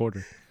every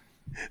quarter.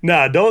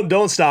 Nah,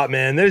 don't stop,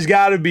 man. There's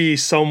got to be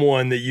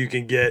someone that you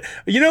can get.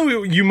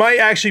 You might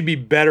actually be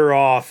better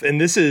off.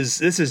 And this is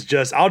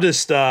just I'll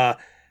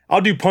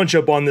do punch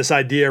up on this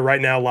idea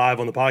right now live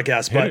on the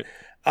podcast, but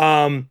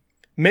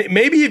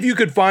maybe if you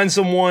could find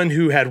someone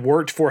who had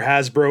worked for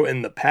Hasbro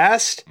in the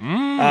past,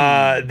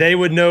 they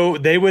would know,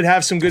 they would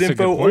have some good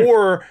info,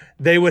 or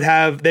they would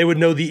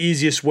know the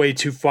easiest way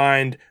to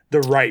find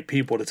the right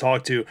people to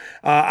talk to.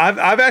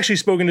 I've actually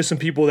spoken to some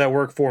people that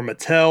work for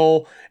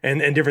Mattel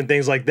and different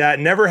things like that.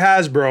 Never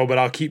Hasbro, but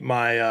I'll keep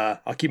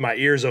my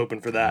ears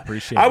open for that.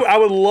 I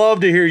would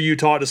love to hear you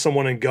talk to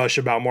someone and gush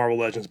about Marvel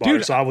Legends,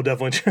 Dude, so I will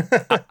definitely.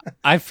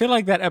 I feel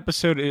like that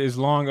episode is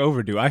long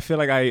overdue. I feel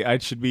like I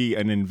should be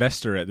an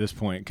investor at this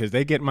point, because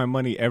they get my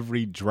money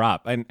every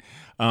drop, and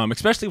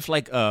especially with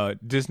like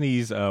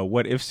Disney's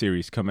What If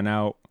series coming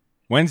out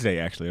Wednesday.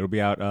 Actually, it'll be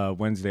out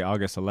Wednesday,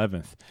 August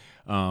 11th.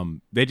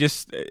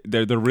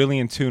 They're really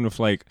in tune with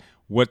like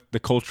what the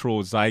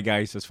cultural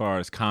zeitgeist as far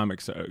as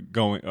comics are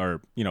going,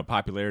 or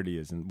popularity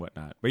is and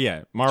whatnot. But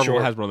yeah, Marvel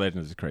Hasbro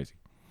Legends is crazy.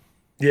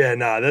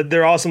 Yeah,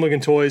 they're awesome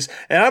looking toys,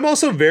 and I'm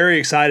also very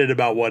excited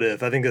about What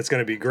If. I think that's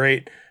going to be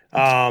great.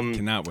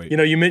 Cannot wait.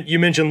 You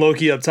mentioned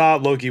Loki up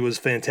top. Loki was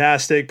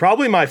fantastic,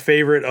 probably my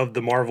favorite of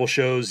the Marvel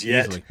shows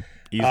yet. Easily.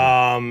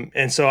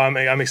 And so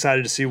I'm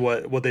excited to see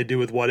what they do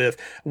with What If.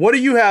 What do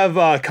you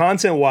have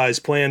content wise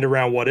planned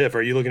around What If?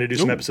 Are you looking to do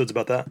some episodes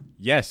about that?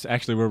 Yes,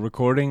 actually, we're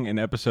recording an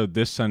episode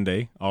this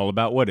Sunday all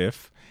about What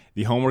If.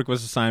 The homework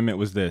assignment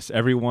was this: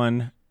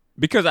 everyone,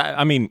 because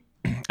I mean,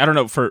 I don't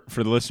know for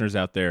the listeners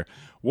out there,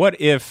 What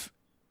If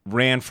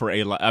ran for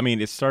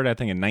it started I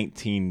think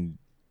in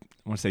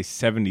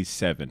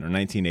 77 or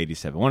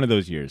 1987, one of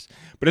those years.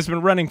 But it's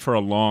been running for a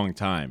long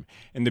time.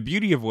 And the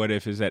beauty of What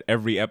If is that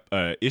every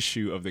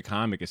issue of the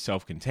comic is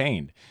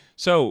self-contained.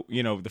 So,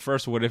 the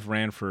first What If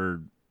ran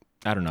for,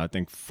 I don't know, I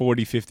think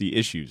 40, 50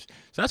 issues.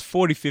 So that's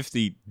 40,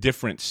 50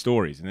 different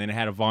stories. And then it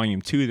had a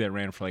volume 2 that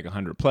ran for like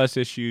 100 plus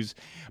issues,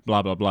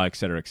 blah, blah, blah, et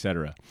cetera, et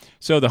cetera.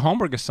 So the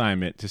homework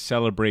assignment to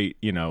celebrate,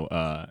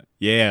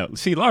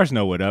 see, Lars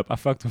know What Up. I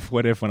fucked with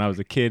What If when I was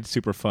a kid.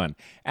 Super fun.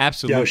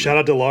 Absolutely. Yo, shout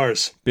out to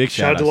Lars. Big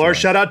shout out to Lars.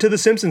 Shout out to the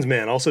Simpsons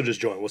man. Also just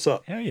joined. What's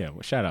up? Hell yeah.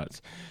 Well, shout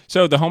outs.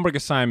 So the homework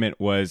assignment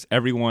was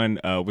everyone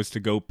was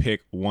to go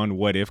pick one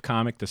What If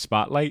comic to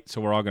spotlight.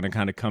 So we're all going to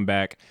kind of come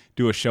back,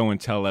 do a show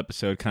and tell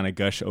episode, kind of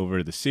gush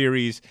over the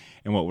series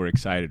and what we're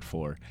excited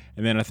for.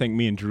 And then I think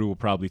me and Drew will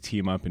probably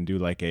team up and do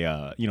like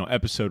a,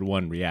 episode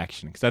 1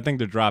 reaction, because I think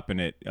they're dropping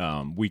it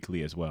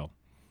weekly as well.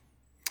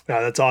 Oh,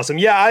 that's awesome.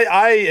 Yeah,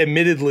 I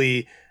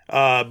admittedly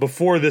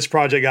before this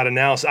project got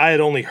announced, I had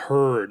only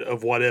heard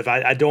of What If.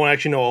 I don't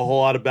actually know a whole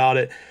lot about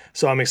it,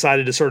 so I'm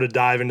excited to sort of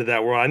dive into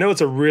that world. I know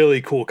it's a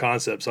really cool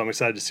concept, so I'm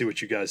excited to see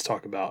what you guys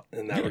talk about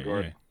in that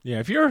regard. Yeah,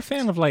 if you're a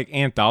fan of like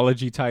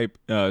anthology type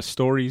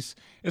stories,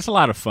 it's a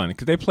lot of fun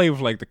because they play with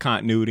like the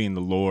continuity and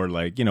the lore.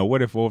 Like,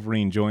 what if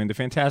Wolverine joined the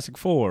Fantastic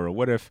Four? Or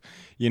what if,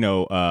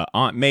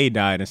 Aunt May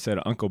died instead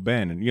of Uncle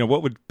Ben? And,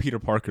 what would Peter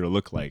Parker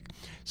look like?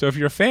 So if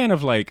you're a fan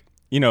of like,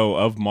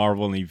 of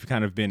Marvel and you've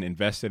kind of been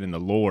invested in the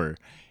lore,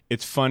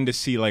 it's fun to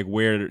see like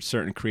where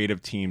certain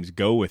creative teams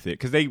go with it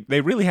because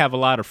they really have a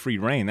lot of free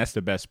reign. That's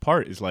the best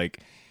part is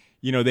like,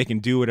 they can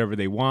do whatever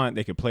they want.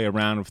 They can play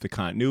around with the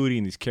continuity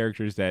and these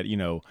characters that,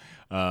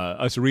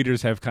 us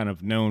readers have kind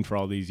of known for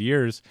all these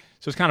years.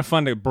 So it's kind of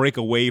fun to break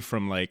away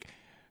from like,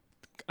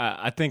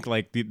 I think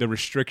like the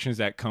restrictions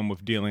that come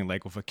with dealing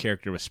like with a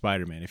character with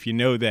Spider-Man. If you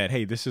know that,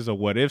 hey, this is a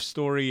what if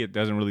story, it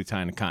doesn't really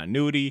tie into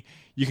continuity,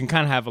 you can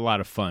kind of have a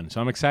lot of fun.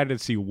 So I'm excited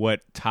to see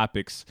what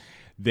topics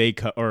they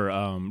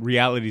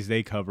realities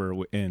they cover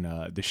in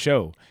the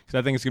show. Because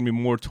I think it's going to be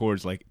more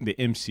towards like the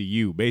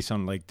MCU based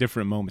on like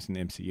different moments in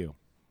the MCU.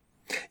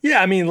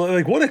 Yeah, I mean,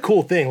 like, what a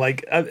cool thing.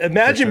 Like,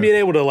 imagine being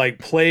able to, like,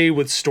 play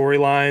with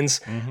storylines,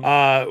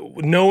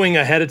 knowing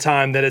ahead of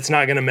time that it's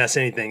not going to mess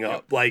anything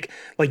up. Like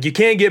you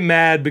can't get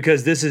mad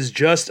because this is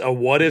just a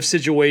what-if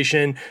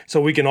situation, so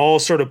we can all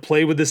sort of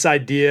play with this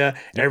idea.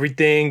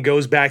 Everything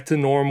goes back to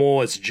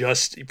normal. It's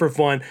just for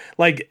fun.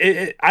 Like,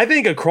 I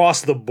think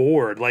across the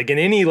board, like, in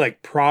any,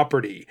 like,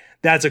 property,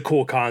 that's a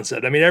cool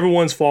concept. I mean,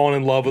 everyone's fallen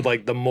in love with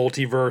like the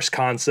multiverse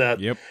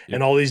concept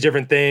and all these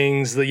different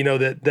things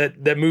that,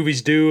 that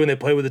movies do, and they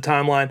play with the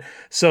timeline.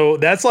 So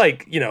that's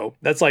like,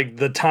 that's like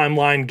the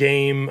timeline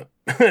game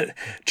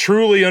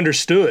truly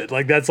understood.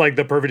 Like that's like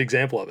the perfect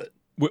example of it.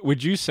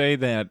 Would you say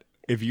that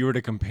if you were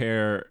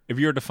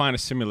to find a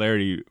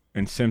similarity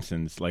in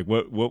Simpsons, like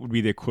what would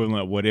be the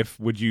equivalent of What If?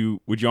 Would you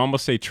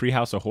almost say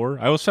Treehouse of Horror?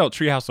 I always felt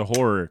Treehouse of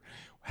Horror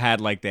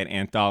had like that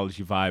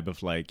anthology vibe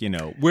of like,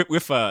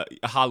 with a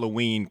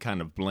Halloween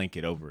kind of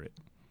blanket over it.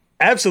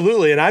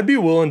 Absolutely. And I'd be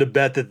willing to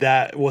bet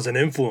that was an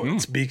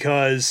influence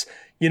because,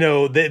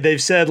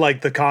 they've said like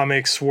the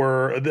comics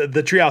were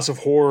the Treehouse of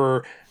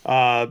Horror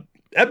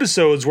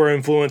episodes were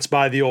influenced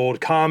by the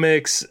old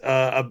comics,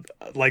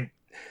 like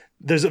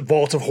there's a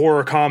Vault of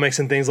Horror comics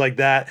and things like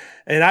that.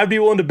 And I'd be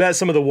willing to bet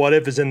some of the What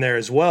If is in there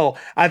as well.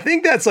 I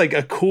think that's like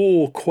a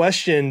cool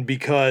question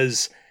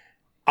because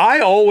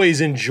I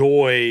always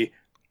enjoy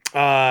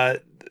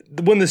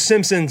when the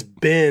Simpsons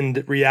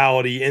bend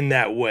reality in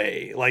that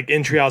way, like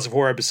in Treehouse of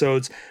Horror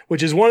episodes,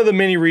 which is one of the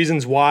many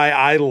reasons why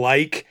I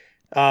like,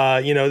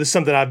 this is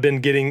something I've been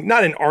getting,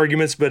 not in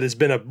arguments, but it's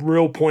been a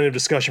real point of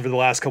discussion for the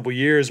last couple of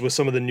years with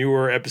some of the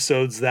newer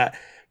episodes that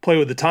play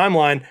with the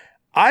timeline.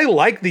 I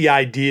like the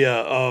idea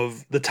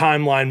of the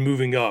timeline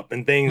moving up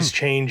and things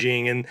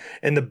changing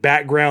and the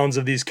backgrounds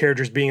of these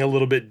characters being a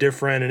little bit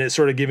different and it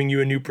sort of giving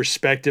you a new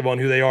perspective on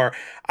who they are.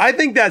 I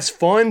think that's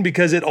fun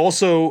because it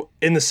also,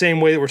 in the same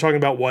way that we're talking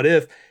about What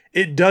If,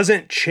 it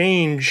doesn't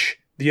change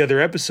the other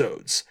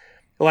episodes.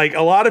 Like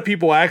a lot of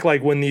people act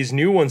like when these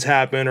new ones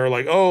happen or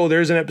like, oh,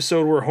 there's an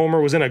episode where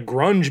Homer was in a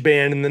grunge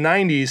band in the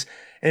 90s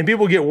and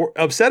people get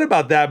upset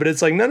about that. But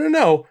it's like,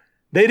 no.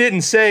 They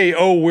didn't say,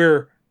 oh,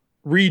 we're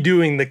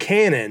redoing the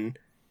canon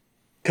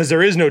because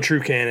there is no true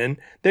canon.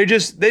 They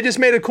just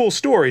made a cool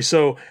story.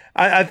 So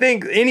I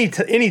think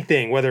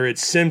anything, whether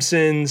it's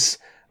Simpsons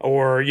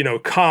or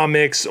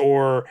comics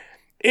or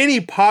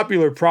any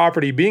popular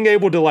property, being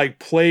able to like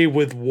play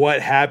with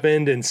what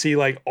happened and see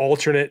like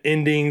alternate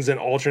endings and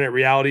alternate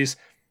realities,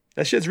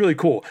 that shit's really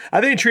cool.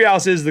 I think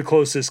Treehouse is the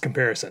closest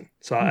comparison,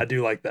 so I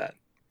do like that.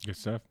 Good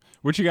stuff.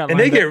 What you got? And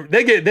they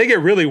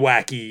get really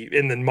wacky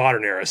in the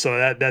modern era, so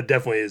that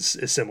definitely is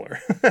similar.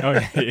 Oh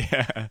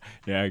yeah,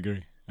 I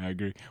agree.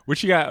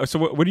 What you got? So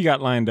what do you got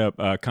lined up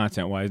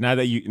content wise? Now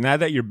that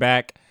you're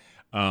back,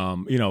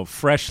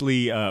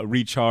 freshly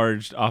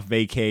recharged off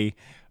vacay.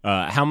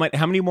 How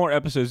many more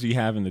episodes do you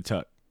have in the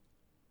tuck?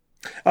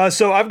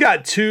 So I've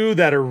got 2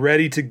 that are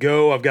ready to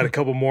go. I've got a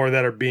couple more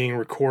that are being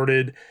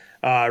recorded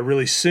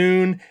really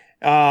soon.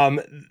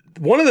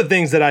 One of the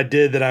things that I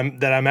did that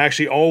I'm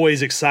actually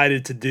always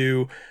excited to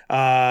do,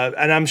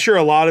 and I'm sure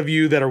a lot of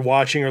you that are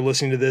watching or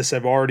listening to this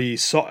have already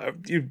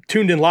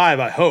tuned in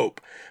live, I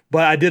hope.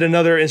 But I did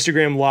another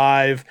Instagram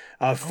live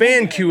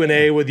fan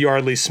Q&A with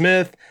Yardley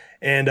Smith,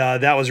 and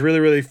that was really,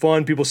 really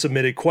fun. People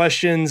submitted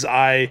questions.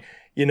 I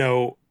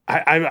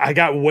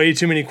got way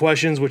too many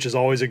questions, which is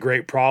always a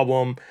great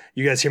problem.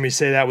 You guys hear me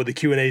say that with the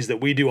Q&As that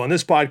we do on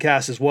this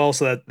podcast as well.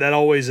 So that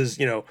always is,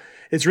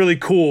 it's really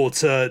cool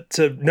to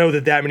know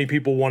that many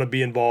people want to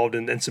be involved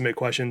and submit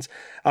questions.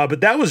 But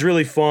that was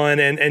really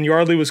fun. And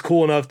Yardley was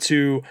cool enough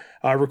to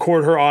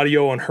record her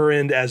audio on her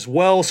end as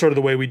well, sort of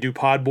the way we do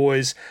Pod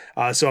Boys.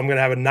 So I'm going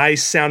to have a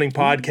nice sounding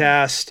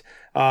podcast.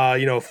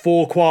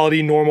 Full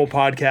quality, normal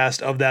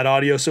podcast of that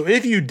audio. So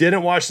if you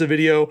didn't watch the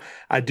video,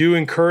 I do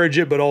encourage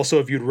it, but also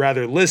if you'd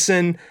rather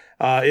listen,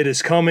 It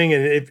is coming,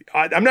 and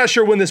I'm not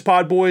sure when this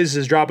Pod Boys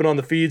is dropping on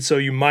the feed, so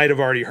you might have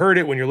already heard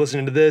it when you're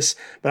listening to this,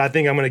 but I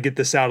think I'm going to get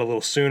this out a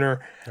little sooner.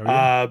 Oh,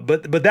 yeah.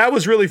 But that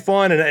was really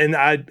fun, and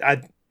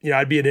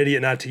I'd be an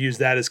idiot not to use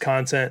that as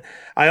content.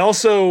 I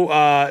also,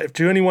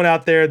 to anyone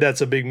out there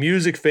that's a big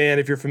music fan,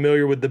 if you're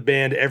familiar with the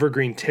band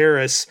Evergreen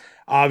Terrace,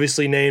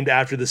 obviously named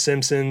after The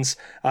Simpsons,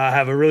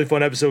 have a really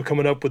fun episode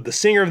coming up with the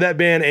singer of that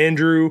band,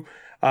 Andrew,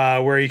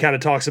 where he kind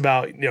of talks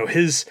about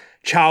his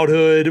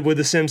childhood with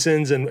The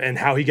Simpsons and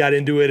how he got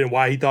into it and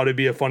why he thought it'd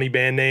be a funny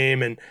band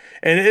name, and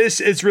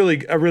it's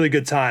really a really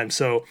good time.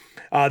 So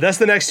that's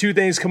the next two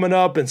things coming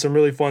up, and some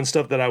really fun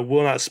stuff that I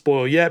will not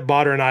spoil yet.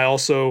 Botter and I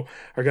also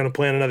are going to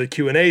plan another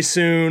Q&A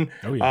soon.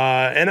 Oh,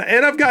 yeah.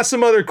 And I've got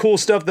some other cool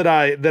stuff that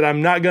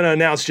I'm not going to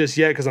announce just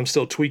yet because I'm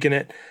still tweaking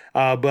it.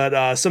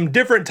 But some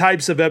different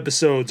types of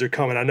episodes are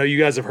coming. I know you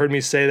guys have heard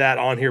me say that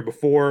on here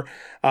before,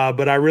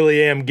 but I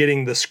really am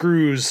getting the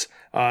screws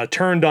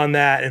turned on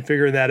that and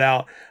figuring that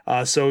out.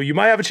 So you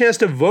might have a chance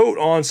to vote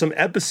on some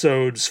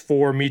episodes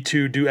for me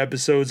to do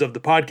episodes of the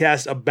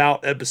podcast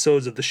about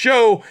episodes of the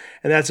show.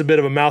 And that's a bit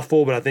of a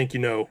mouthful, but I think you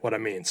know what I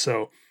mean.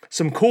 So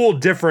some cool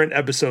different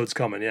episodes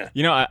coming. Yeah.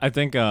 I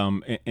think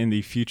in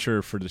the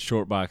future for the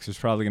short box, there's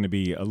probably going to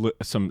be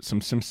some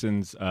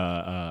Simpsons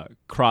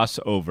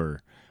crossover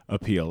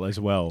appeal as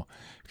well.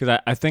 Because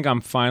I think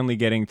I'm finally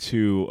getting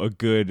to a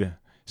good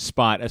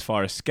spot as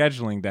far as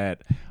scheduling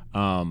that,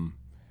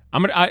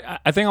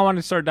 I think I want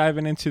to start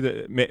diving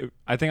into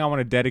I think I want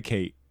to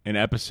dedicate an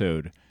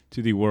episode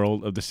to the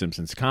world of the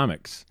Simpsons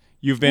comics.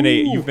 You've been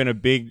a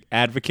big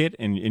advocate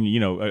and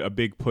a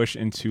big push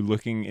into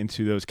looking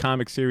into those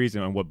comic series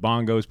and what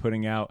Bongo's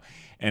putting out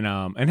and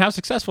how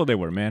successful they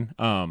were, man.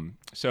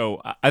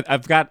 So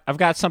I've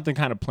got something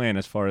kind of planned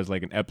as far as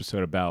like an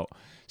episode about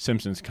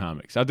Simpsons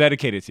comics. I'll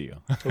dedicate it to you.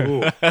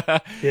 Ooh.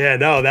 Yeah,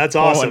 no, that's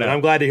awesome.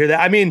 I'm glad to hear that.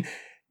 I mean,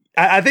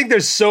 I think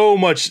there's so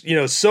much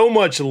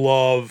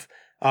love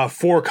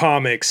for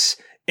comics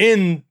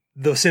in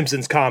the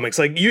Simpsons comics.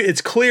 Like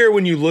it's clear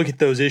when you look at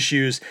those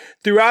issues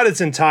throughout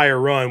its entire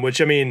run, which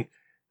I mean,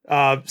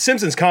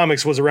 Simpsons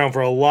comics was around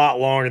for a lot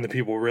longer than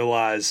people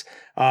realize.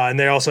 And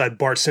they also had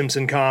Bart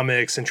Simpson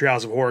comics and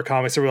Treehouse of Horror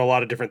comics. There were a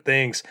lot of different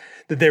things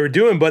that they were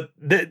doing, but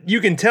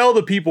you can tell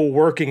the people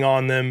working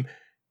on them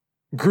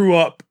grew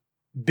up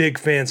big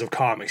fans of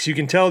comics. You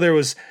can tell there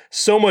was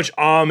so much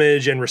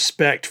homage and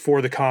respect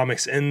for the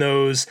comics in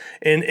those,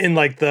 and in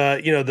like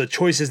the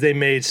choices they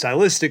made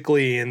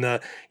stylistically,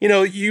 and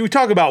you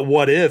talk about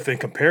what if and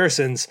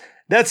comparisons.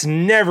 That's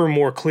never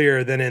more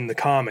clear than in the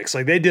comics.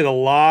 Like they did a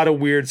lot of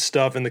weird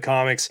stuff in the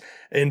comics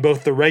in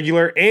both the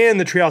regular and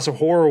the Treehouse of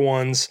Horror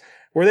ones,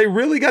 where they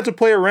really got to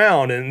play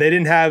around, and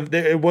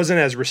it wasn't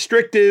as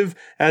restrictive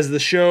as the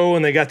show,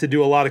 and they got to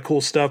do a lot of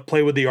cool stuff,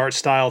 play with the art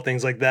style,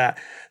 things like that.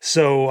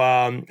 So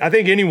I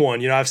think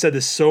anyone, I've said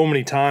this so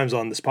many times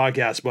on this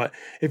podcast, but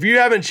if you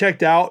haven't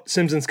checked out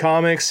Simpsons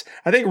comics,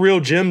 I think Real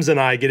Gems and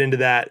I get into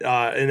that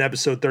in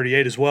episode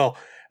 38 as well.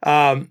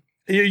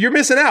 You're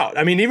missing out.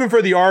 I mean, even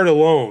for the art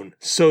alone,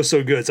 so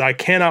good. So I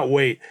cannot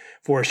wait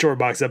for a short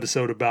box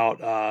episode about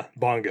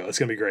Bongo. It's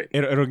going to be great.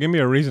 It'll give me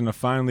a reason to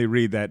finally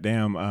read that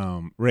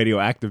damn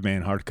Radioactive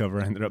Man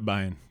hardcover I ended up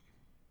buying.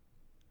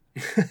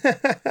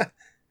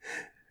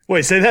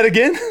 Wait, say that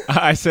again?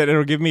 I said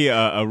it'll give me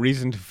a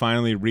reason to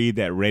finally read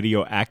that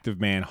Radioactive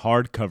Man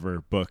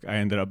hardcover book I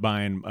ended up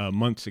buying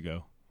months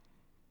ago.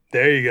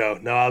 There you go.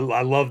 No,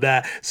 I love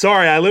that.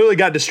 Sorry, I literally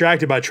got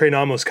distracted by Trey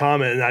Namo's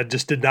comment, and I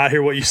just did not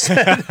hear what you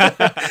said.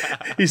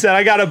 He said,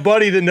 I got a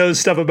buddy that knows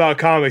stuff about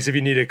comics if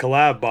you need a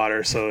collab,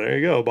 Botter. So there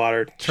you go,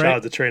 Botter. Shout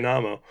out to Trey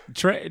Namo.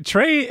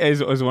 Trey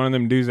is one of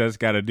them dudes that's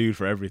got a dude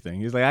for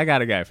everything. He's like, I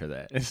got a guy for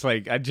that. It's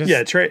like, I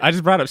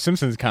just brought up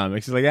Simpsons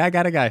comics. He's like, I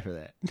got a guy for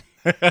that.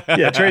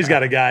 Yeah, Trey's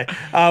got a guy.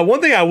 One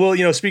thing I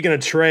will, speaking of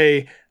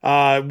Trey,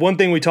 one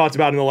thing we talked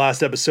about in the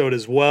last episode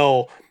as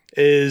well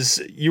is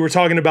you were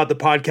talking about the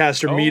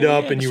podcaster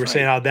meetup, and you were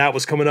saying how that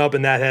was coming up,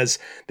 and that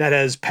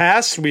has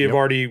passed. We have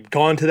already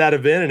gone to that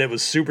event, and it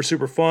was super,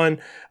 super fun.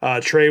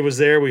 Trey was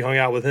there. We hung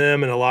out with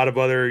him and a lot of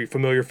other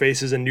familiar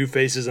faces and new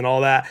faces and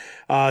all that.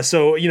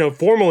 So,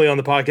 formally on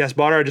the podcast,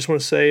 Botter, I just want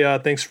to say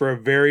thanks for a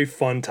very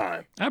fun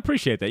time. I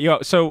appreciate that.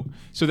 So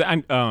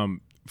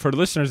for the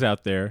listeners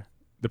out there,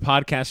 the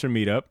podcaster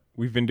meetup,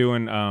 we've been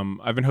doing,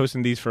 I've been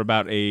hosting these for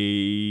about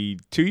 2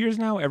 years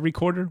now. Every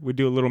quarter, we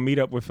do a little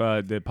meetup with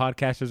the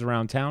podcasters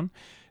around town.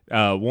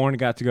 Warren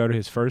got to go to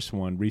his first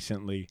one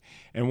recently.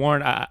 And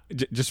Warren,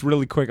 just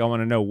really quick, I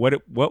want to know,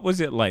 what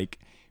was it like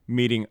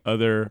meeting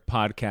other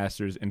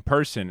podcasters in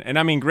person? And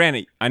I mean,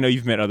 granted, I know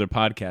you've met other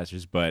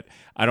podcasters, but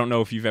I don't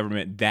know if you've ever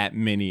met that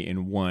many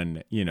in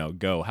one,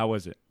 go. How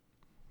was it?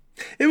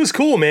 It was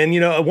cool, man.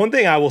 One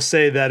thing I will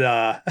say that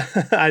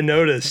I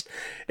noticed,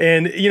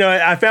 and,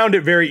 I found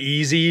it very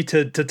easy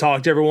to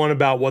talk to everyone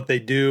about what they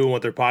do and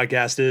what their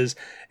podcast is.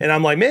 And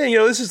I'm like, man,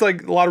 this is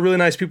like a lot of really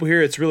nice people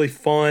here. It's really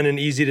fun and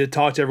easy to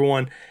talk to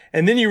everyone.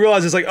 And then you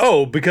realize it's like,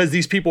 oh, because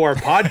these people are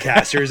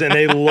podcasters and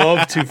they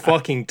love to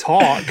fucking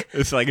talk.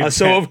 It's like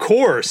so of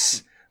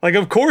course Like,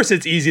 of course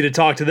it's easy to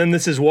talk to them.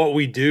 This is what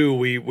we do.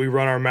 We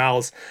run our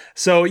mouths.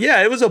 So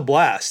yeah, it was a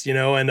blast,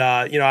 and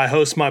I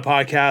host my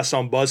podcast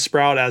on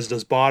Buzzsprout, as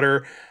does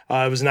Botter.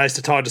 It was nice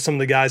to talk to some of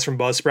the guys from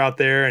Buzzsprout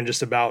there and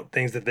just about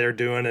things that they're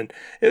doing. And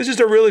it was just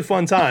a really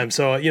fun time.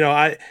 So,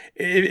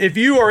 if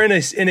you are in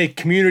a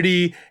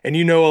community and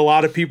you know a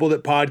lot of people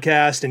that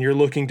podcast and you're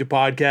looking to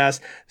podcast,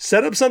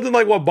 set up something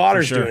like what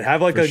Botter's doing.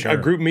 Have like a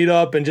group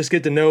meetup and just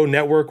get to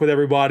network with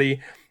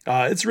everybody.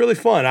 It's really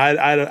fun. I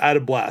had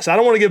a blast. I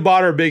don't want to give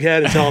Botter a big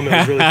head and tell him it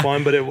was really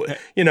fun, but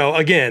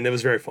again, it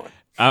was very fun.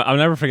 I'll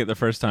never forget the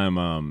first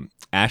time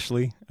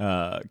Ashley,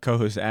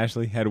 co-host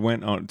Ashley, had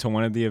went on to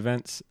one of the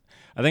events.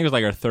 I think it was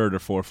like our third or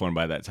fourth one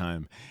by that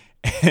time.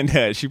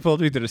 And she pulled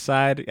me to the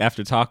side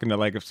after talking to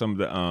like some of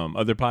the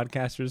other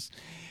podcasters.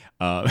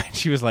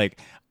 She was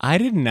like, I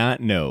did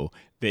not know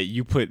that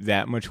you put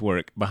that much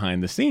work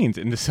behind the scenes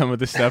into some of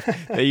the stuff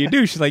that you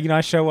do. She's like,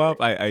 I show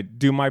up, I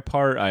do my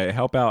part, I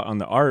help out on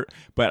the art,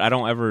 but I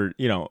don't ever,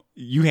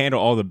 you handle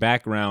all the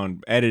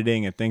background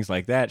editing and things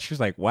like that. She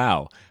was like,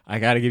 wow, I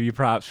got to give you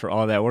props for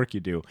all that work you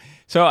do.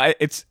 So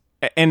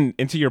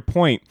and to your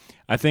point,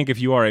 I think if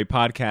you are a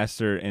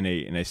podcaster in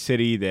a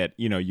city that,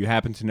 you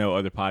happen to know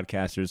other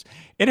podcasters,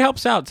 it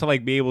helps out to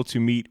like be able to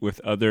meet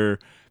with other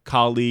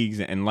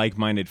colleagues and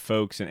like-minded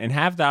folks and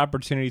have the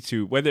opportunity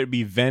to, whether it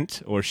be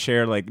vent or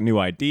share like new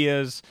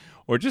ideas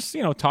or just,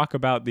 talk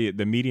about the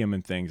medium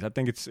and things. I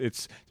think it's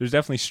there's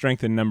definitely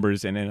strength in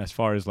numbers and as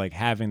far as like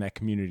having that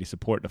community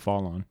support to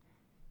fall on.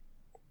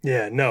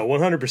 Yeah, no,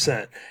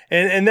 100%.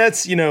 And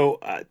that's,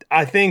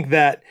 I think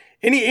that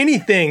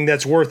anything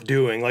that's worth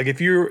doing, like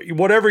if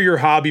whatever your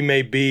hobby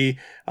may be,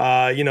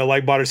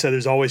 like Botter said,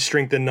 there's always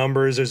strength in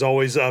numbers. There's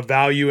always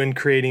value in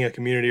creating a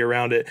community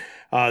around it.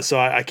 So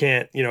I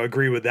can't,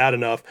 agree with that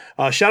enough.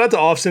 Shout out to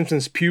Off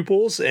Simpsons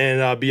Pupils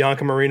and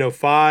Bianca Marino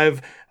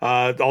 5,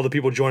 all the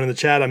people joining the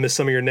chat. I missed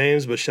some of your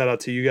names, but shout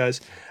out to you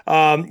guys.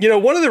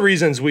 One of the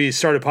reasons we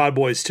started Pod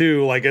Boys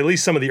too, like at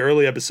least some of the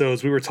early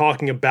episodes, we were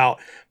talking about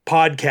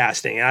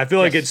podcasting. And I feel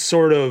like it's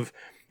sort of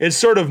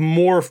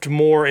morphed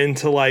more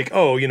into like,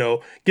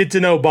 get to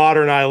know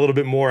Botter and I a little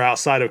bit more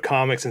outside of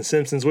comics and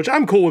Simpsons, which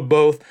I'm cool with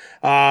both.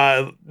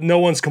 No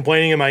one's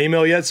complaining in my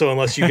email yet, so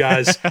unless you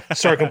guys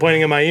start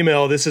complaining in my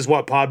email, this is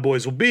what Pod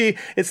Boys will be.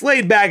 It's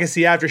laid back. It's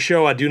the after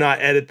show. I do not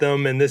edit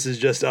them, and this is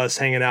just us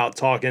hanging out,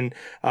 talking,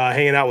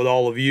 hanging out with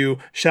all of you.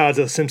 Shout out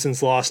to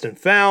Simpsons Lost and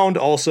Found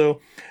also.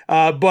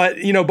 But,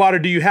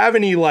 Botter, do you have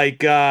any,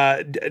 like,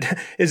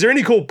 is there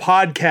any cool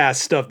podcast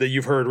stuff that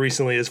you've heard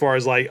recently as far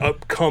as, like,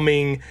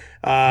 upcoming,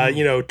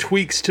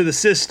 tweaks to the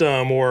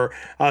system or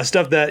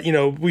stuff that,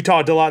 we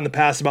talked a lot in the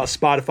past about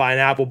Spotify and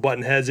Apple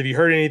button heads. Have you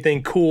heard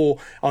anything cool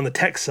on the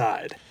tech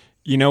side?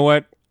 You know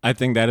what? I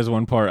think that is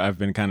one part I've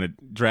been kind of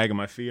dragging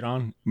my feet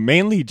on.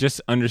 Mainly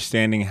just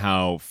understanding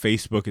how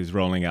Facebook is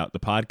rolling out the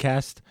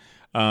podcast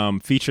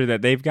feature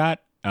that they've got.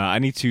 I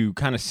need to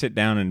kind of sit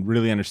down and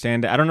really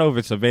understand it. I don't know if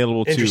it's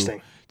available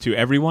to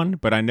everyone,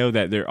 but I know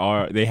that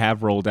they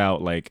have rolled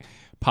out like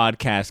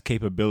podcast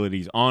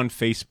capabilities on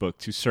Facebook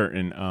to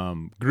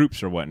certain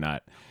groups or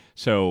whatnot.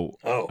 So,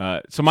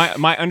 so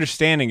my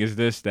understanding is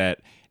this,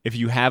 that if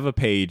you have a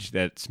page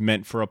that's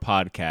meant for a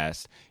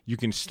podcast, you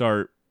can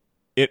start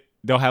it.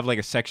 They'll have like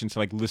a section to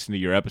like listen to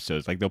your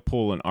episodes. Like they'll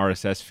pull an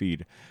RSS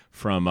feed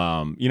from,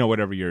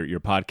 whatever your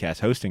podcast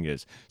hosting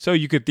is. So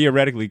you could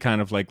theoretically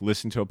kind of like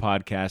listen to a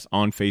podcast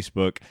on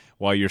Facebook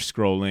while you're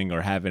scrolling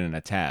or have it in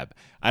a tab.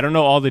 I don't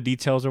know all the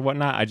details or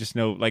whatnot. I just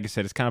know, like I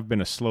said, it's kind of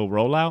been a slow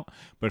rollout,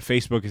 but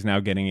Facebook is now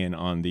getting in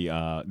on the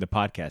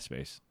podcast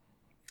space.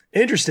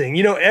 Interesting.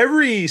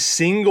 Every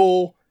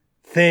single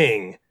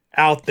thing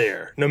out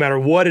there, no matter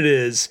what it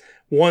is,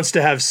 wants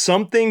to have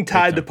something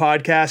tied to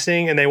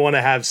podcasting, and they want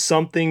to have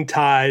something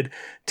tied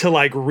to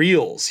like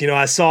Reels.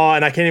 I saw,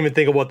 and I can't even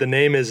think of what the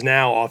name is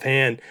now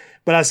offhand,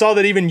 but I saw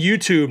that even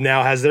YouTube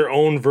now has their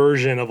own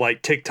version of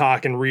like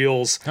TikTok and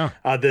Reels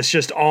that's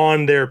just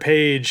on their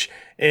page.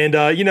 And,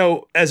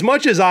 as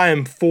much as I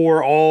am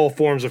for all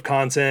forms of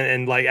content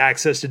and like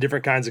access to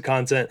different kinds of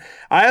content,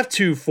 I have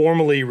to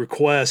formally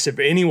request, if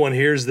anyone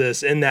hears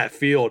this in that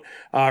field,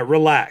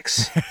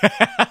 relax.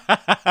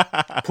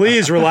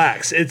 Please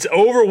relax. It's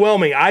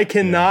overwhelming. I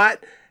cannot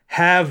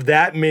have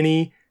that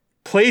many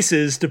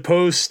places to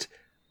post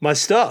my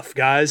stuff,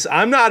 guys.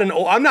 I'm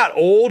not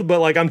old, but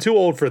like I'm too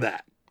old for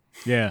that.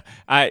 Yeah.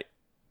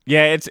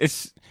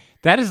 It's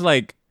that is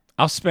like,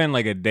 I'll spend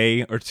like a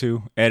day or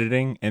two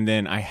editing, and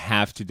then I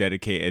have to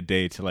dedicate a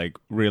day to like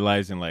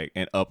realizing like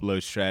an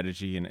upload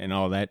strategy and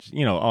all that,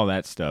 all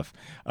that stuff.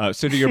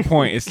 So to your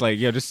point, it's like,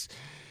 just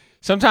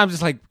sometimes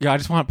it's like, I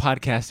just want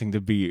podcasting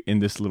to be in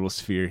this little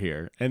sphere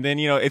here. And then,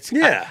 I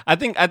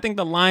think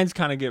the lines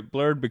kind of get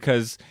blurred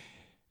because,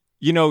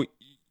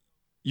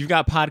 you've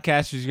got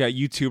podcasters, you've got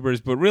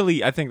YouTubers, but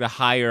really I think the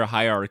higher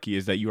hierarchy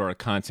is that you are a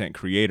content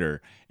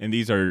creator. And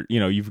these are,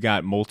 you've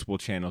got multiple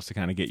channels to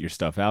kind of get your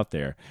stuff out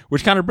there,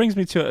 which kind of brings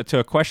me to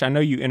a question. I know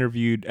you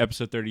interviewed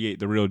episode 38,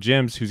 The Real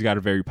Jims, who's got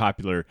a very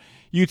popular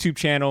YouTube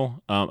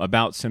channel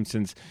about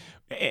Simpsons.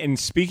 And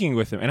speaking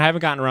with him, and I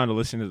haven't gotten around to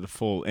listening to the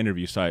full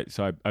interview, so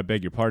I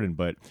beg your pardon,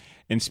 but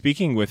in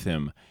speaking with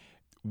him,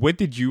 what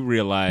did you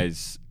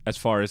realize as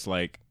far as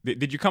like,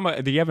 did you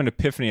have an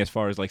epiphany as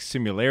far as like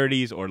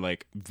similarities or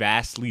like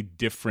vastly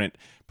different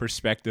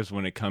perspectives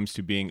when it comes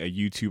to being a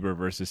YouTuber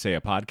versus say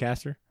a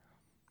podcaster?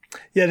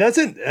 Yeah, that's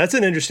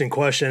an interesting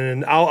question,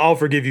 and I'll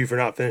forgive you for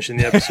not finishing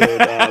the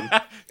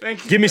episode.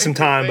 Thank you. Give me some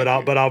time, but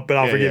I'll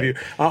forgive you.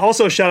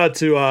 Also, shout out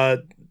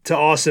to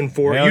Austin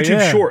for Hell YouTube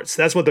yeah. Shorts.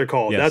 That's what they're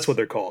called. Yes. That's what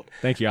they're called.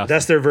 Thank you, Austin.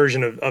 That's their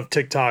version of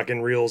TikTok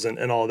and Reels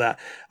and all of that.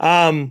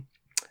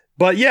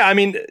 But yeah, I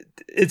mean,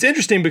 it's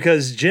interesting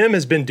because Jim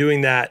has been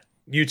doing that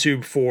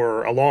YouTube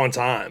for a long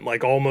time,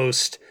 like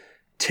almost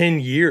 10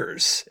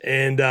 years.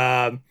 And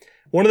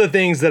one of the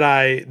things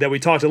that we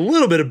talked a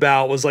little bit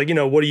about was like,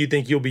 what do you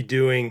think you'll be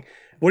doing?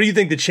 What do you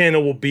think the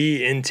channel will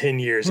be in 10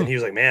 years? And he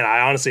was like, man, I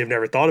honestly have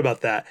never thought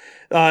about that.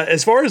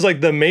 As far as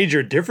like the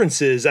major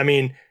differences, I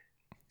mean,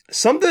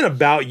 something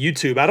about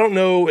YouTube, I don't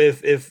know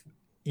if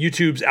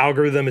YouTube's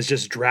algorithm is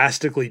just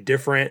drastically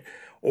different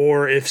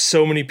or if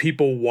so many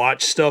people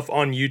watch stuff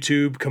on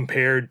YouTube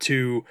compared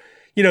to,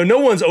 no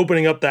one's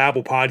opening up the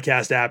Apple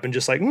Podcast app and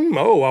just like,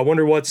 I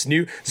wonder what's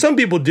new. Some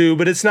people do,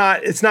 but it's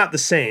not the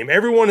same.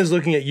 Everyone is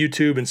looking at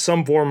YouTube in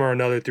some form or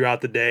another throughout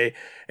the day.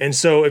 And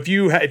so if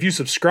you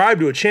subscribe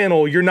to a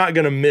channel, you're not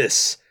going to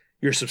miss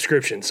your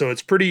subscription. So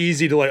it's pretty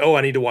easy to like,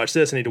 I need to watch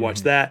this, I need to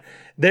watch that.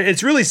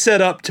 It's really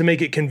set up to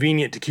make it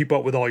convenient to keep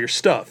up with all your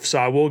stuff. So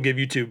I will give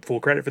YouTube full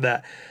credit for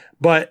that.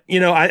 But,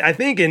 I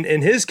think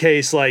in his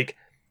case, like,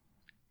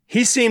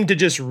 he seemed to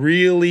just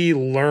really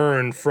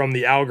learn from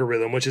the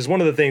algorithm, which is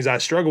one of the things I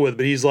struggle with.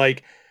 But he's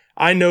like,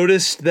 I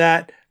noticed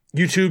that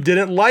YouTube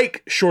didn't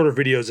like shorter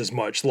videos as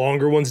much.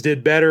 Longer ones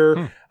did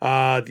better.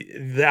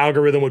 The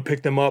algorithm would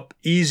pick them up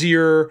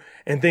easier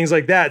and things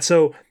like that.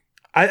 So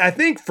I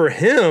think for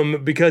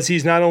him, because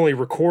he's not only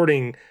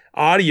recording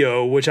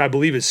audio, which I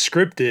believe is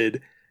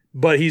scripted,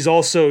 but he's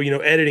also,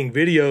 editing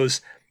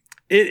videos.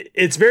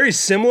 It's very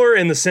similar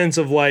in the sense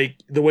of like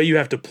the way you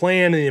have to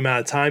plan and the amount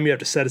of time you have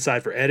to set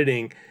aside for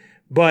editing.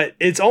 But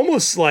it's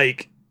almost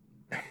like,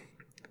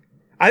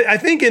 I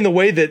think in the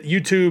way that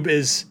YouTube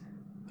is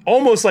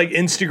almost like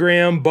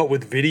Instagram, but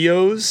with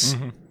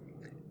videos,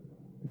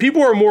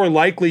 people are more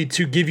likely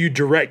to give you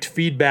direct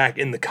feedback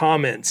in the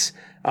comments,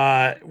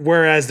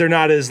 whereas they're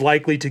not as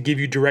likely to give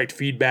you direct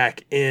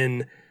feedback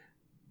in,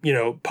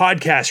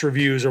 podcast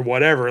reviews or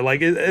whatever,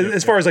 like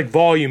as far as like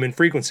volume and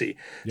frequency.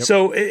 Yep.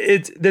 So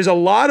there's a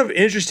lot of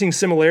interesting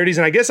similarities.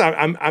 And I guess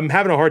I'm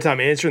having a hard time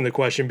answering the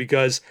question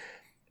because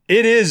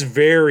it is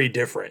very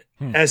different.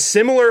 As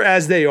similar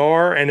as they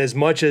are, and as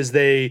much as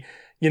they,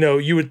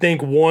 you would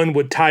think one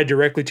would tie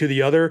directly to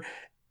the other,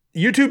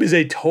 YouTube is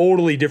a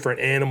totally different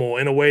animal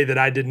in a way that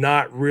I did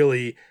not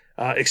really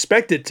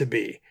expect it to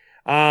be.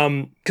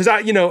 Because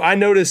I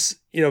notice,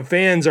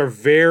 fans are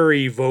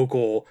very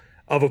vocal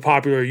of a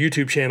popular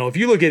YouTube channel. If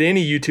you look at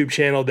any YouTube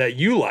channel that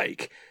you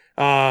like,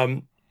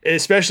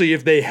 especially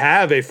if they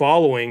have a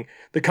following,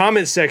 the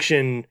comment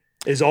section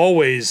is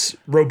always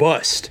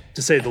robust,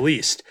 to say the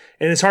least.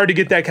 And it's hard to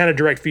get that kind of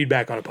direct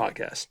feedback on a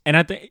podcast. And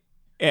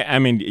I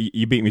mean,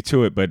 you beat me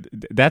to it, but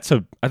that's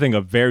I think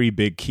a very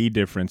big key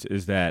difference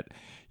is that,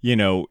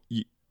 your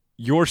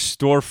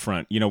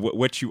storefront,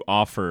 what you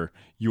offer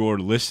your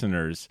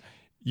listeners,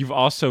 you've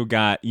also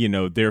got,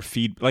 their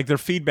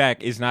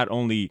feedback is not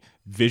only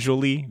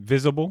visually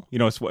visible,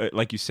 it's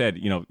like you said,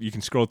 you can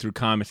scroll through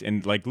comments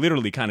and like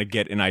literally kind of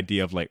get an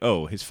idea of like,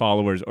 oh, his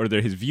followers or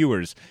his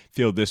viewers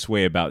feel this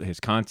way about his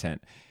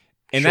content.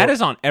 And that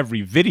is on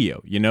every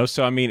video,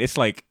 So, I mean, it's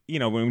like,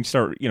 when we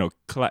start,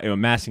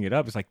 amassing it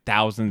up, it's like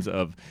thousands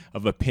of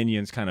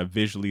opinions kind of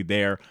visually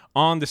there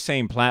on the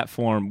same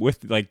platform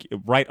with like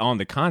right on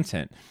the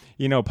content.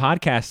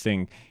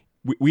 Podcasting,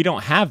 we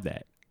don't have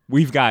that.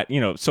 We've got,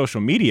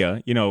 social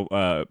media,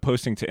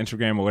 posting to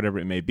Instagram or whatever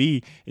it may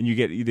be, and you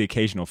get the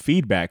occasional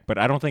feedback, but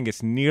I don't think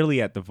it's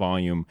nearly at the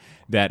volume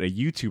that a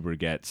YouTuber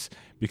gets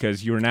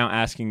because you're now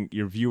asking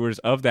your viewers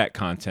of that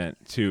content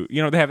to,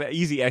 they have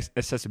easy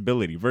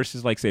accessibility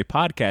versus like, say,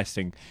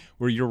 podcasting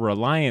where you're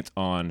reliant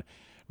on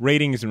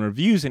ratings and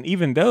reviews, and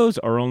even those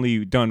are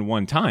only done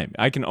one time.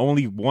 I can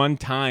only one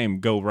time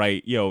go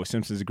right,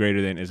 Simpsons is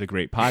Greater Than is a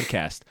great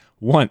podcast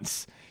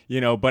once,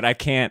 but I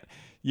can't,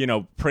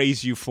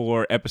 praise you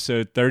for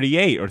episode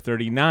 38 or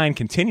 39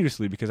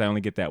 continuously because I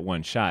only get that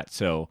one shot.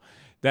 So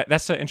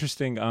that's an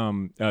interesting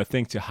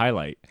thing to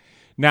highlight.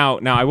 Now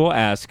I will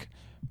ask,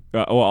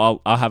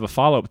 I'll have a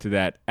follow-up to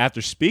that.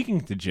 After speaking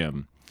to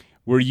Jim,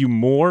 were you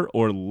more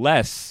or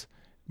less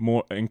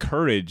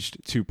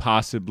encouraged to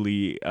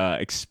possibly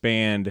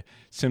expand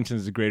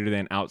Simpsons is Greater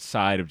Than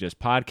outside of just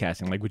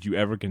podcasting? Like, would you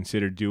ever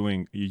consider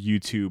doing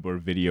YouTube or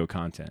video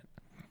content?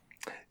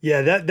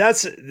 Yeah,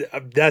 that's an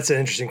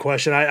interesting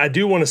question. I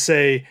do want to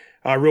say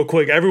real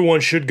quick, everyone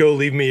should go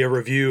leave me a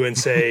review and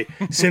say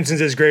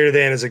Simpsons is Greater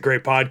Than is a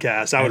great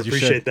podcast. I would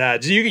appreciate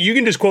that. You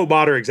can just quote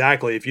Botter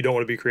exactly if you don't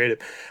want to be creative.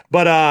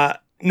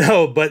 But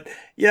no, but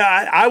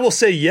yeah, I will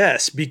say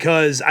yes,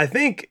 because I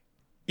think,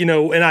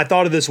 and I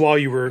thought of this while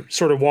you were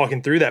sort of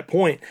walking through that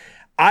point.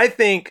 I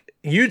think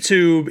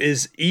YouTube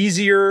is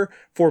easier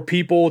for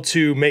people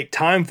to make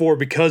time for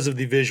because of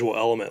the visual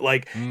element.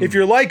 Like if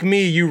you're like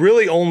me, you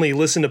really only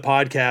listen to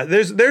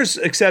podcasts. There's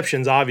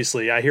exceptions,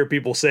 obviously. I hear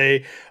people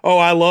say, "Oh,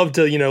 I love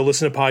to,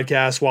 listen to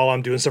podcasts while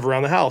I'm doing stuff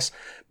around the house."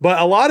 But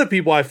a lot of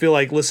people, I feel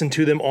like, listen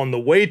to them on the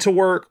way to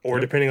work, or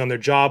depending on their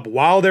job,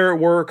 while they're at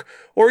work,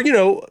 or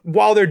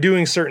while they're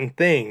doing certain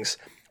things.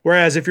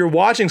 Whereas if you're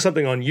watching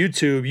something on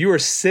YouTube, you are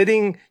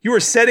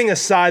setting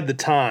aside the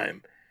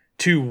time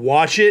to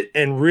watch it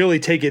and really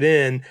take it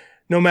in,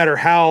 no matter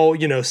how,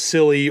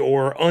 silly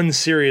or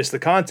unserious the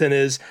content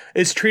is.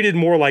 It's treated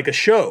more like a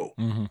show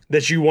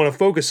that you want to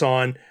focus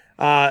on.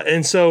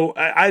 And so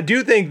I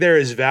do think there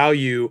is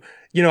value.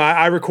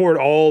 I record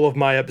all of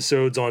my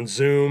episodes on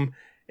Zoom,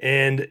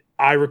 and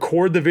I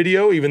record the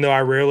video, even though I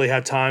rarely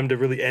have time to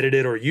really edit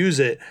it or use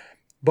it.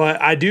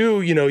 But I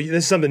do,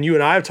 this is something you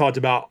and I have talked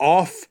about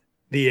off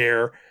the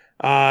air.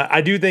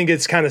 I do think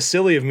it's kind of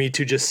silly of me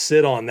to just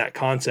sit on that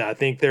content. I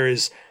think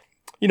there's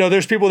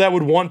people that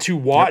would want to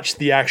watch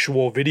the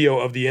actual video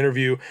of the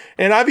interview.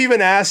 And I've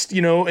even asked,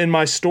 in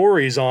my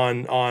stories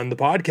on the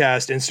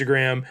podcast,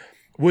 Instagram,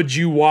 would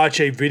you watch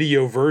a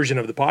video version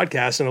of the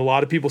podcast? And a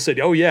lot of people said,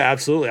 oh yeah,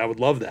 absolutely. I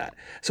would love that.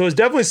 So it's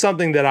definitely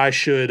something that I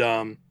should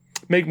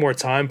make more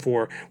time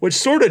for, which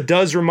sort of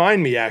does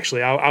remind me,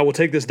 actually, I will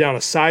take this down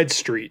a side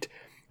street.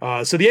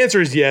 So the answer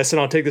is yes, and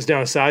I'll take this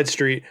down a side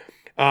street.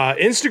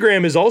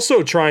 Instagram is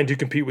also trying to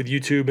compete with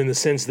YouTube in the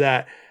sense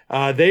that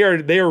they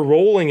are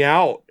rolling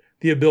out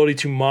the ability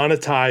to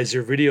monetize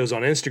your videos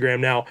on Instagram.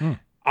 Now,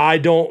 I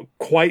don't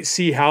quite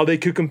see how they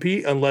could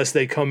compete unless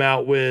they come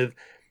out with,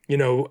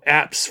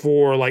 apps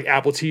for like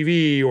Apple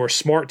TV or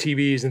smart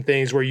TVs and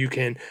things where you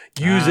can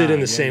use it in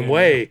the same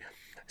way.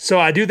 So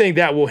I do think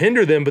that will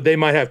hinder them, but they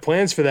might have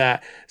plans for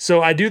that.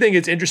 So I do think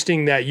it's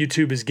interesting that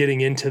YouTube is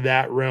getting into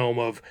that realm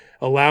of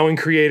allowing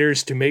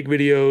creators to make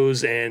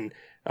videos and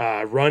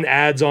run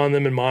ads on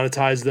them and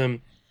monetize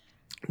them.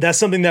 That's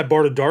something that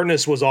Bart of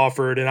Darkness was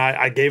offered, and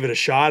I gave it a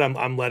shot.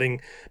 I'm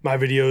letting my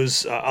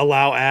videos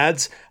allow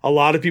ads. A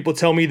lot of people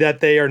tell me that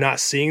they are not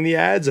seeing the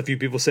ads. A few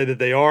people say that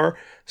they are.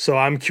 So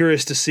I'm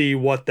curious to see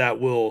what that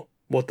will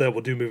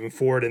do moving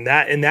forward in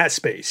that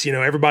space.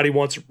 Everybody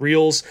wants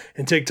Reels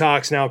and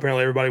TikToks now.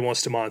 Apparently, everybody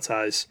wants to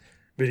monetize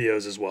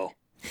videos as well.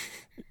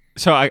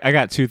 So I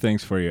got two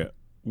things for you.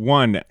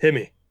 One, hit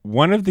me.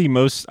 One of the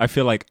most, I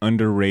feel like,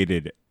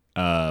 underrated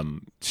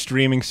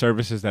streaming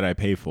services that I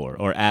pay for,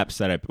 or apps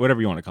that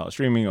whatever you want to call it,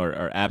 streaming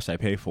or apps I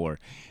pay for,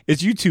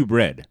 is YouTube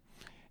Red.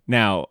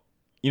 Now,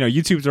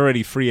 YouTube's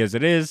already free as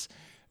it is.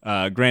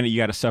 Granted, you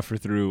got to suffer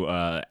through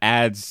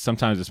ads.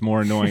 Sometimes it's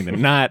more annoying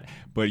than not.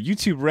 But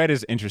YouTube Red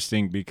is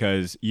interesting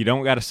because you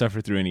don't got to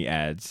suffer through any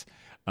ads.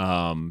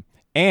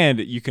 And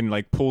you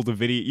can pull the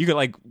video. You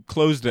can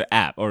close the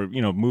app or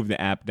move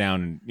the app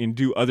down and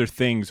do other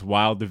things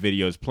while the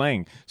video is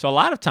playing. So a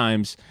lot of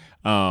times,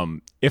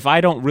 if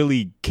I don't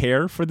really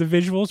care for the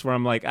visuals, where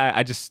I'm like,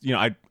 I just,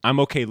 I'm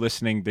okay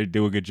listening. They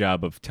do a good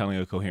job of telling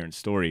a coherent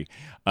story.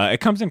 It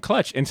comes in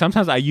clutch. And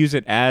sometimes I use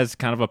it as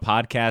kind of a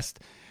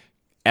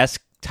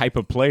podcast-esque type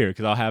of player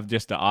because I'll have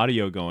just the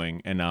audio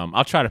going and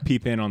I'll try to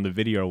peep in on the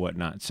video or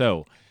whatnot.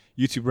 So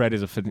YouTube Red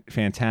is a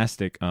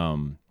fantastic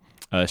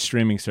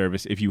streaming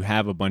service. If you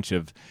have a bunch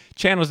of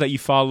channels that you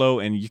follow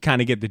and you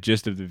kind of get the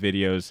gist of the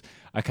videos,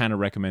 I kind of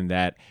recommend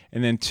that.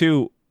 And then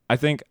two, I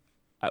think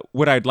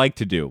what I'd like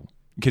to do,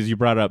 because you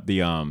brought up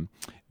the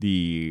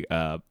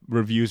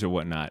reviews or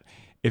whatnot,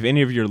 if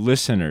any of your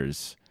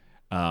listeners,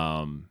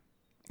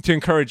 to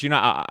encourage,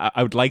 I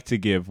would like to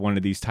give one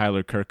of these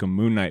Tyler Kirkham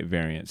Moon Knight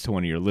variants to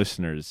one of your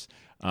listeners,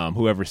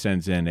 whoever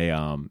sends in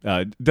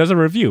does a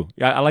review.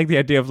 I like the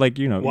idea of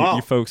Wow.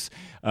 you folks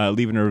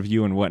leaving a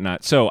review and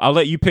whatnot. So I'll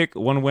let you pick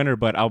one winner,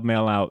 but I'll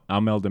mail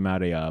them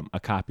out a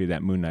copy of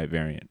that Moon Knight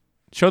variant.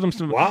 Show them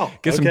some. Wow.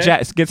 Get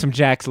some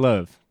Jack's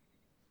love.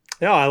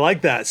 Yeah, I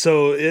like that.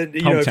 So,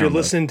 if you're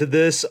listening to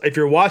this, if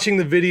you're watching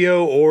the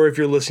video or if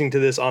you're listening to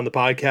this on the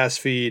podcast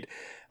feed,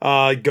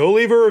 go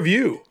leave a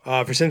review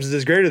for Simpsons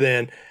is Greater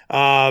Than.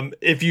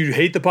 If you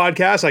hate the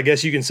podcast, I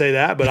guess you can say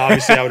that, but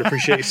obviously I would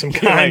appreciate some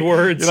kind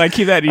words. You're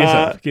keep that to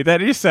yourself. Keep that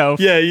to yourself.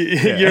 Yeah,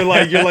 you're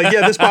like,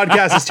 yeah, this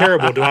podcast is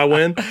terrible. Do I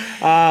win?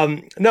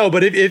 No,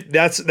 but if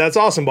that's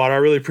awesome, Bot. I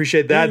really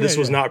appreciate that. This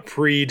was not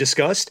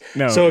pre-discussed.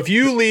 No. So if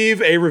you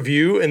leave a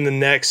review in the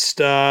next,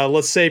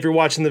 let's say if you're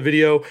watching the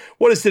video,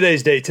 what is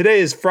today's date? Today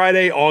is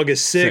Friday,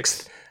 August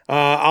 6th.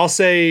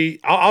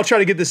 I'll try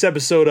to get this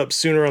episode up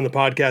sooner on the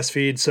podcast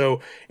feed. So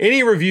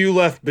any review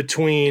left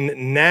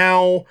between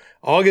now,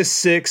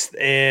 August 6th,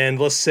 and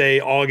let's say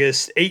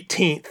August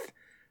 18th,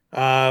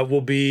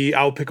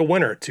 I'll pick a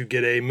winner to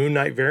get a Moon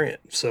Knight variant.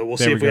 So we'll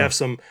see if we have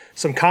some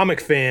comic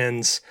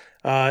fans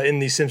in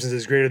the Simpsons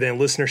is Greater Than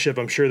listenership.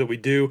 I'm sure that we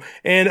do.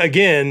 And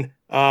again,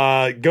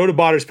 go to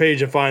Botter's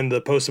page and find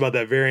the post about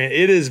that variant.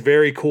 It is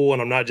very cool,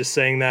 and I'm not just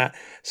saying that.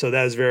 So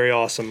that is very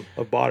awesome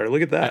of Botter.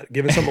 Look at that,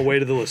 giving something away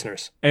to the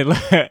listeners.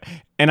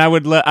 And I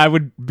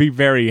would be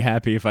very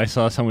happy if I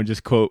saw someone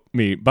just quote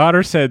me.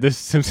 Botter said this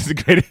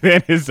Simpsons Greater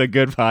Than is a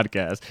good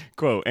podcast.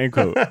 Quote, end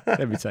quote.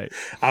 That'd be tight.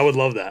 I would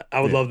love that.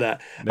 Love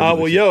that.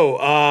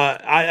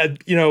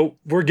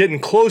 We're getting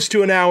close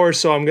to an hour,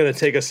 so I'm going to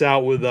take us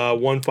out with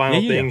one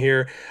final thing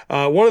here.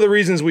 One of the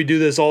reasons we do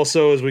this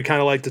also is we kind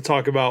of like to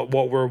talk about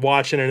what we're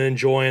watching and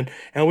enjoying,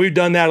 and we've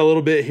done that a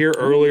little bit here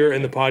earlier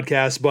in the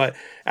podcast, but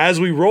as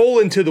we roll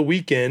into the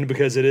weekend,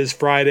 because it is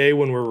Friday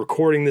when we're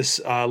recording this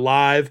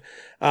live,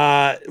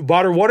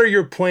 Botter, what are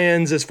your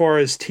plans as far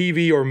as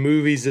TV or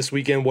movies this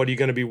weekend? What are you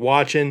going to be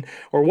watching,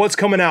 or what's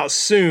coming out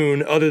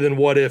soon other than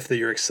What If that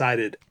you're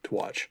excited to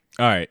watch?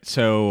 All right,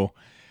 so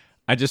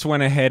I just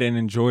went ahead and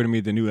enjoyed me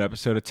the new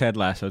episode of Ted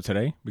Lasso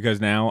today, because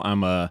now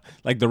I'm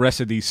like the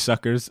rest of these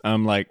suckers,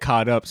 I'm like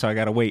caught up, so I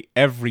gotta wait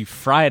every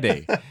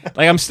Friday.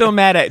 Like, I'm still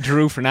mad at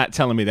Drew for not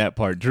telling me that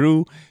part.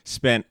 Drew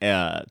spent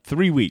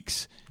 3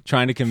 weeks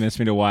trying to convince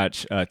me to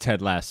watch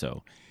Ted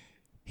Lasso.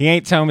 He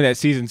ain't telling me that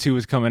season 2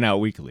 is coming out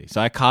weekly.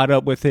 So I caught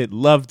up with it,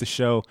 loved the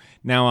show.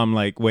 Now I'm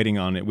like waiting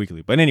on it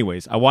weekly. But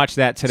anyways, I watched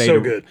that today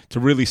to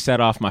really set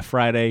off my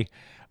Friday.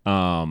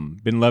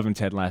 Been loving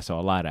Ted Lasso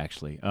a lot,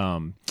 actually.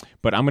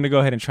 But I'm going to go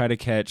ahead and try to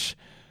catch.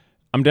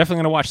 I'm definitely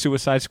going to watch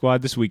Suicide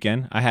Squad this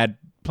weekend. I had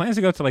plans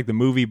to go to like the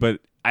movie, but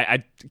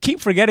I keep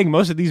forgetting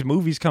most of these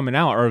movies coming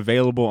out are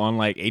available on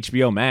like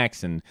HBO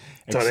Max and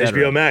it's on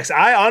HBO Max.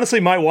 I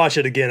honestly might watch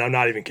it again. I'm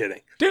not even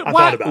kidding. Dude, I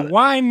thought about it.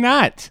 Why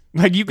not?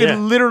 Like, you could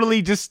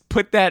literally just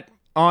put that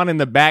on in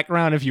the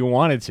background if you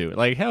wanted to.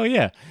 Like, hell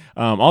yeah.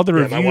 All the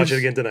reviews. I might watch it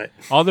again tonight.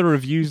 All the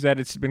reviews that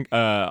it's been,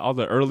 all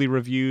the early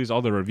reviews,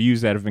 all the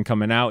reviews that have been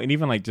coming out, and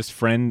even like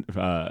just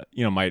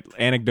my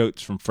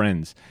anecdotes from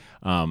friends.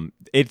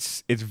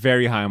 It's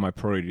very high on my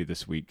priority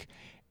this week,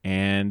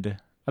 and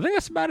I think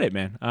that's about it,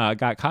 man. I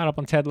got caught up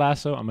on Ted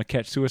Lasso. I'm gonna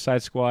catch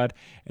Suicide Squad,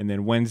 and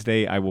then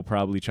Wednesday I will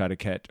probably try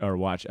to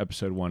watch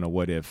episode 1 of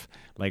What If,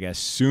 like as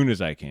soon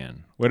as I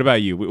can. What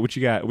about you? What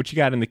you got? What you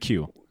got in the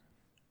queue?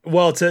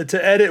 Well,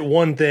 to edit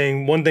one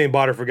thing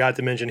Botter forgot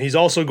to mention, he's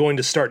also going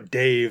to start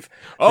Dave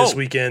this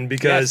weekend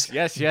because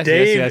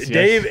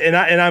Dave, and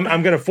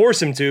I'm going to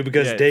force him to,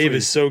 because Dave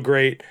is so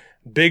great.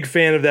 Big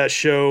fan of that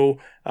show.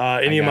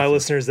 Any of my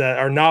listeners that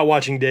are not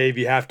watching Dave,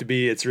 you have to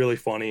be. It's really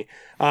funny.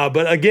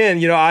 But again,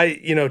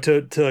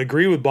 to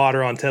agree with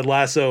Botter on Ted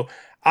Lasso,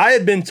 I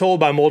had been told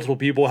by multiple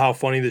people how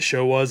funny the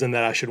show was and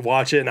that I should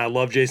watch it. And I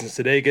love Jason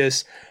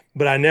Sudeikis,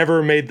 but I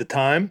never made the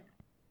time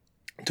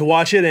to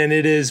watch it, and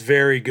it is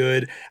very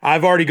good.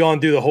 I've already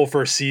gone through the whole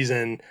first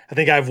season. I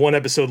think I have one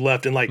episode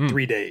left in like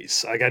 3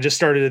 days. Like, I just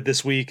started it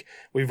this week.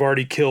 We've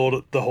already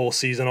killed the whole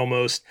season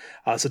almost.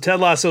 So Ted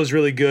Lasso is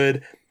really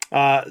good.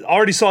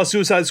 Already saw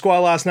Suicide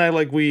Squad last night,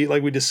 like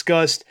we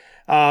discussed.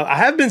 I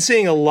have been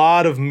seeing a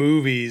lot of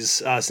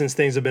movies since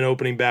things have been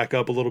opening back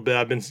up a little bit.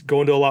 I've been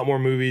going to a lot more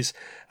movies,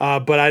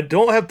 but I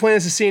don't have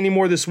plans to see any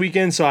more this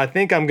weekend. So I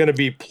think I'm going to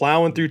be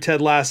plowing through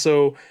Ted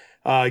Lasso,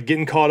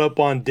 getting caught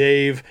up on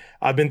Dave.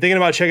 I've been thinking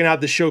about checking out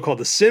this show called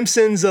The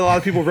Simpsons that a lot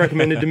of people have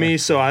recommended to me.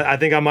 So I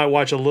think I might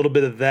watch a little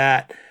bit of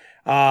that.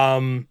 I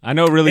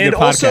know a really good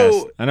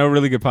podcast. I know a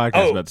really good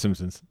podcast about The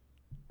Simpsons.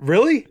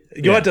 Really?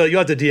 You'll have to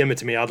DM it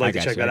to me. I'd like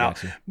to check that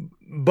out.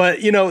 But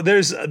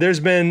there's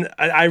been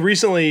I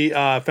recently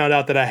found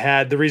out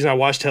that the reason I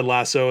watched Ted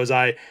Lasso is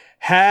I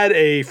had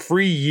a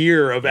free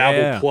year of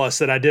Apple Plus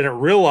that I didn't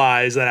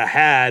realize that I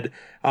had.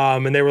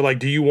 And they were like,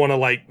 do you want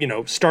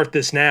to start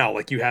this now?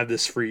 Like, you have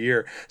this free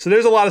year. So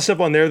there's a lot of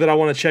stuff on there that I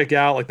want to check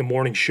out, like The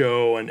Morning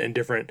Show and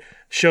different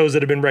shows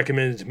that have been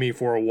recommended to me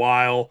for a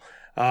while.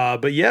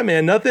 But yeah,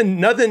 man, nothing,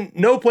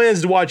 no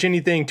plans to watch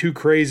anything too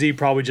crazy.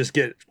 Probably just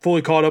get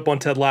fully caught up on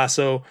Ted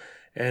Lasso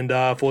and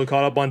fully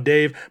caught up on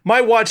Dave.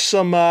 Might watch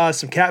some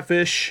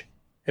Catfish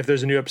if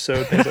there's a new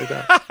episode, things like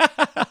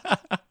that.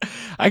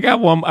 I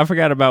got one. I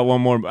forgot about one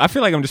more. I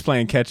feel like I'm just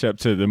playing catch up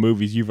to the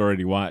movies you've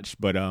already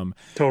watched, but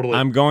totally.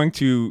 I'm going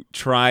to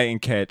try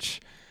and catch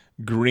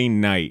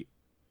Green Knight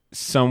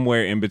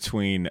somewhere in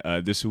between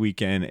this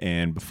weekend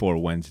and before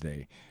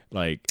Wednesday.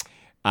 Like,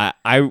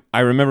 I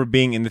remember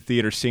being in the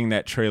theater, seeing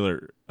that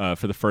trailer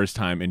for the first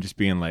time, and just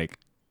being like,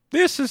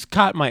 this has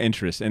caught my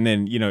interest. And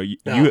then,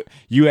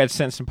 you had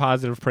sent some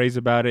positive praise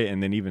about it,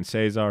 and then even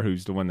Cesar,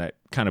 who's the one that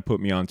kind of put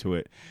me onto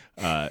it,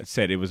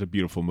 said it was a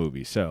beautiful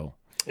movie. So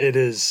it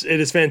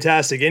is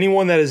fantastic.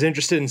 Anyone that is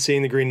interested in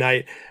seeing The Green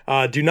Knight,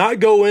 do not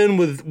go in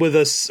with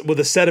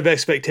a set of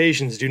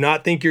expectations. Do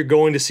not think you're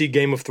going to see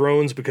Game of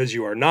Thrones, because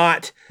you are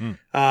not.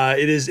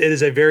 It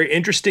is a very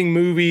interesting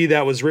movie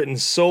that was written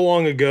so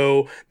long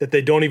ago that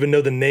they don't even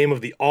know the name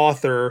of the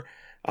author.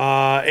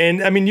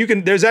 And I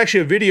mean, there's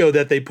actually a video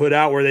that they put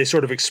out where they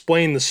sort of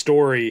explain the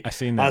story. I've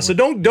seen that. So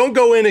don't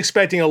go in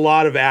expecting a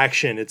lot of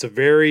action. It's a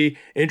very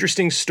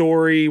interesting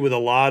story with a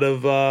lot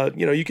of,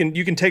 you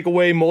can take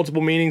away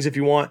multiple meanings if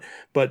you want,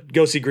 but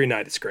go see Green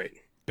Knight. It's great.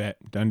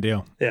 Bet. Done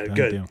deal. Yeah, Done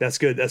good. deal. That's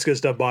good. That's good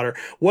stuff, Botter.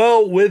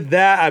 Well, with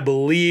that, I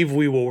believe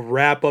we will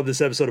wrap up this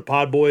episode of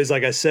Pod Boys.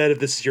 Like I said, if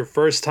this is your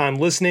first time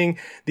listening,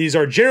 these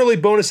are generally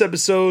bonus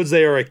episodes.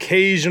 They are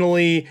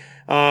occasionally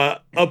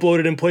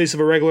uploaded in place of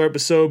a regular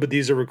episode, but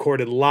these are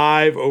recorded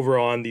live over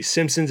on the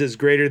Simpsons is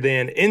Greater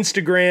Than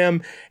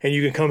Instagram, and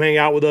you can come hang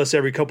out with us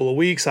every couple of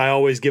weeks. I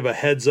always give a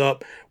heads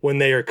up when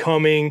they are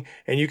coming,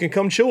 and you can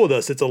come chill with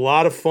us. It's a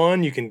lot of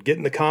fun. You can get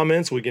in the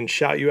comments. We can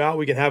shout you out.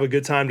 We can have a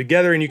good time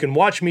together, and you can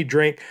watch me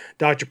drink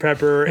Dr.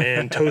 Pepper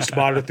and toast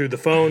Botter through the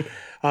phone.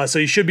 So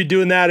you should be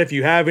doing that. If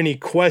you have any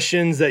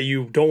questions that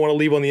you don't want to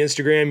leave on the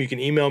Instagram, you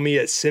can email me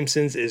at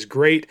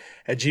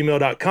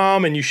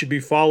simpsonsisgreat@gmail.com, and you should be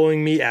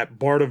following me at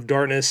Bart of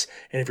Darkness.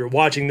 And if you're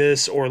watching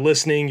this or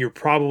listening, you're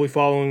probably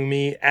following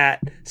me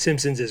at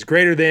Simpsons is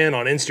Greater Than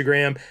on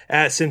Instagram,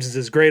 at Simpsons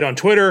is Great on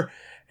Twitter.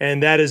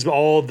 And that's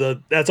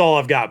all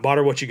I've got.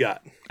 Botter, what you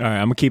got? All right,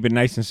 I'm going to keep it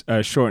nice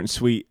and short and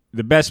sweet.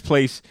 The best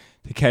place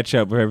to catch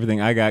up with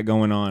everything I got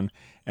going on,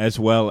 as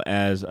well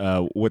as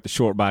what the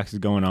Short Box is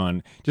going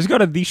on, just go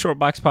to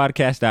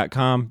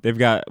theshortboxpodcast.com.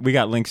 We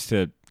got links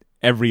to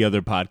every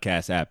other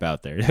podcast app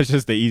out there. That's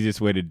just the easiest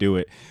way to do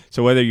it.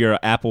 So whether you're an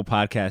Apple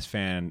Podcast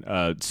fan,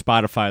 a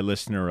Spotify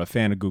listener, or a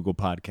fan of Google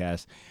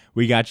Podcasts,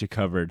 we got you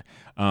covered.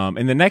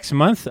 In the next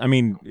month, I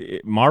mean,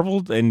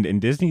 Marvel and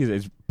Disney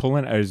is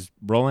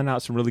rolling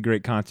out some really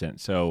great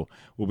content. So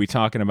we'll be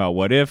talking about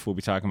What If. We'll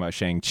be talking about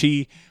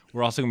Shang-Chi.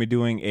 We're also going to be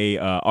doing a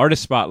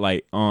artist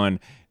spotlight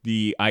on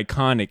the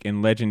iconic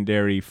and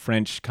legendary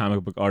French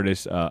comic book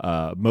artist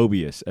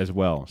Mobius as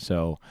well.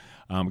 So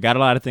got a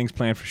lot of things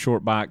planned for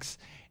Shortbox.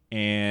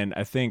 And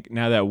I think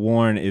now that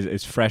Warren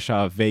is fresh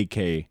off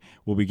vacay,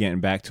 we'll be getting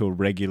back to a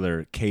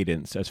regular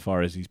cadence as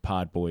far as these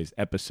Pod Boys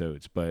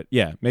episodes. But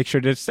yeah, make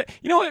sure to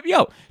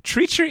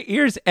treat your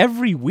ears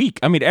every week.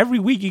 I mean, every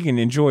week you can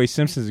enjoy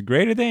Simpsons is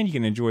Greater Than. You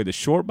can enjoy the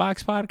Short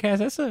Box podcast.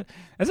 That's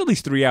at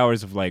least 3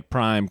 hours of like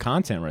prime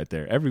content right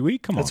there every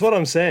week. Come on. That's what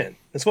I'm saying.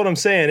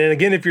 And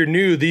again, if you're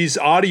new, these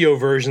audio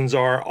versions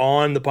are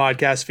on the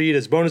podcast feed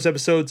as bonus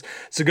episodes.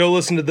 So go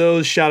listen to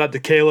those. Shout out to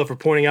Kayla for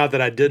pointing out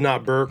that I did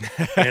not burp,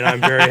 and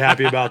I'm very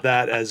happy about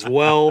that as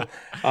well.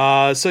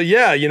 So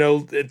yeah,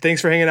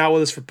 thanks for hanging out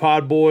with us for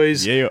Pod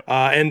Boys. Yeah.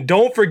 And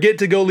don't forget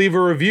to go leave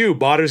a review.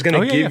 Botter's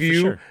going to give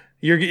you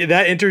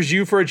that enters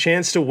you for a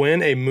chance to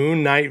win a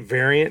Moon Knight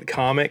variant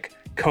comic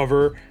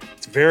cover.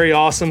 It's very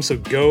awesome. So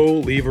go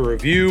leave a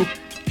review.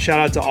 Shout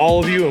out to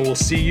all of you, and we'll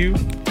see you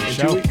in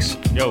 2 weeks.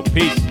 Yo,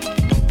 peace.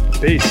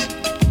 Peace.